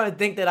to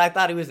think that I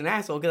thought he was an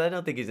asshole, because I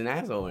don't think he's an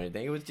asshole or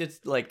anything. It was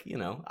just like, you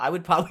know, I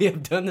would probably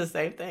have done the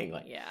same thing.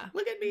 Like, Yeah.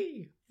 look at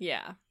me.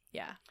 Yeah.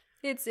 Yeah.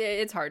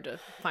 It's hard to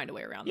find a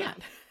way around Yeah.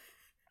 that.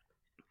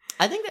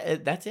 I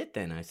think that's it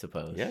then, I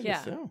suppose. Yeah. I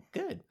guess Yeah. So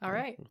Good. All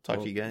right. we'll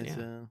talk to you guys.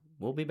 Yeah.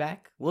 We'll be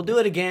back. We'll do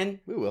it again.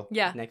 We will.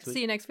 Yeah. Next week.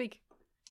 See you next week.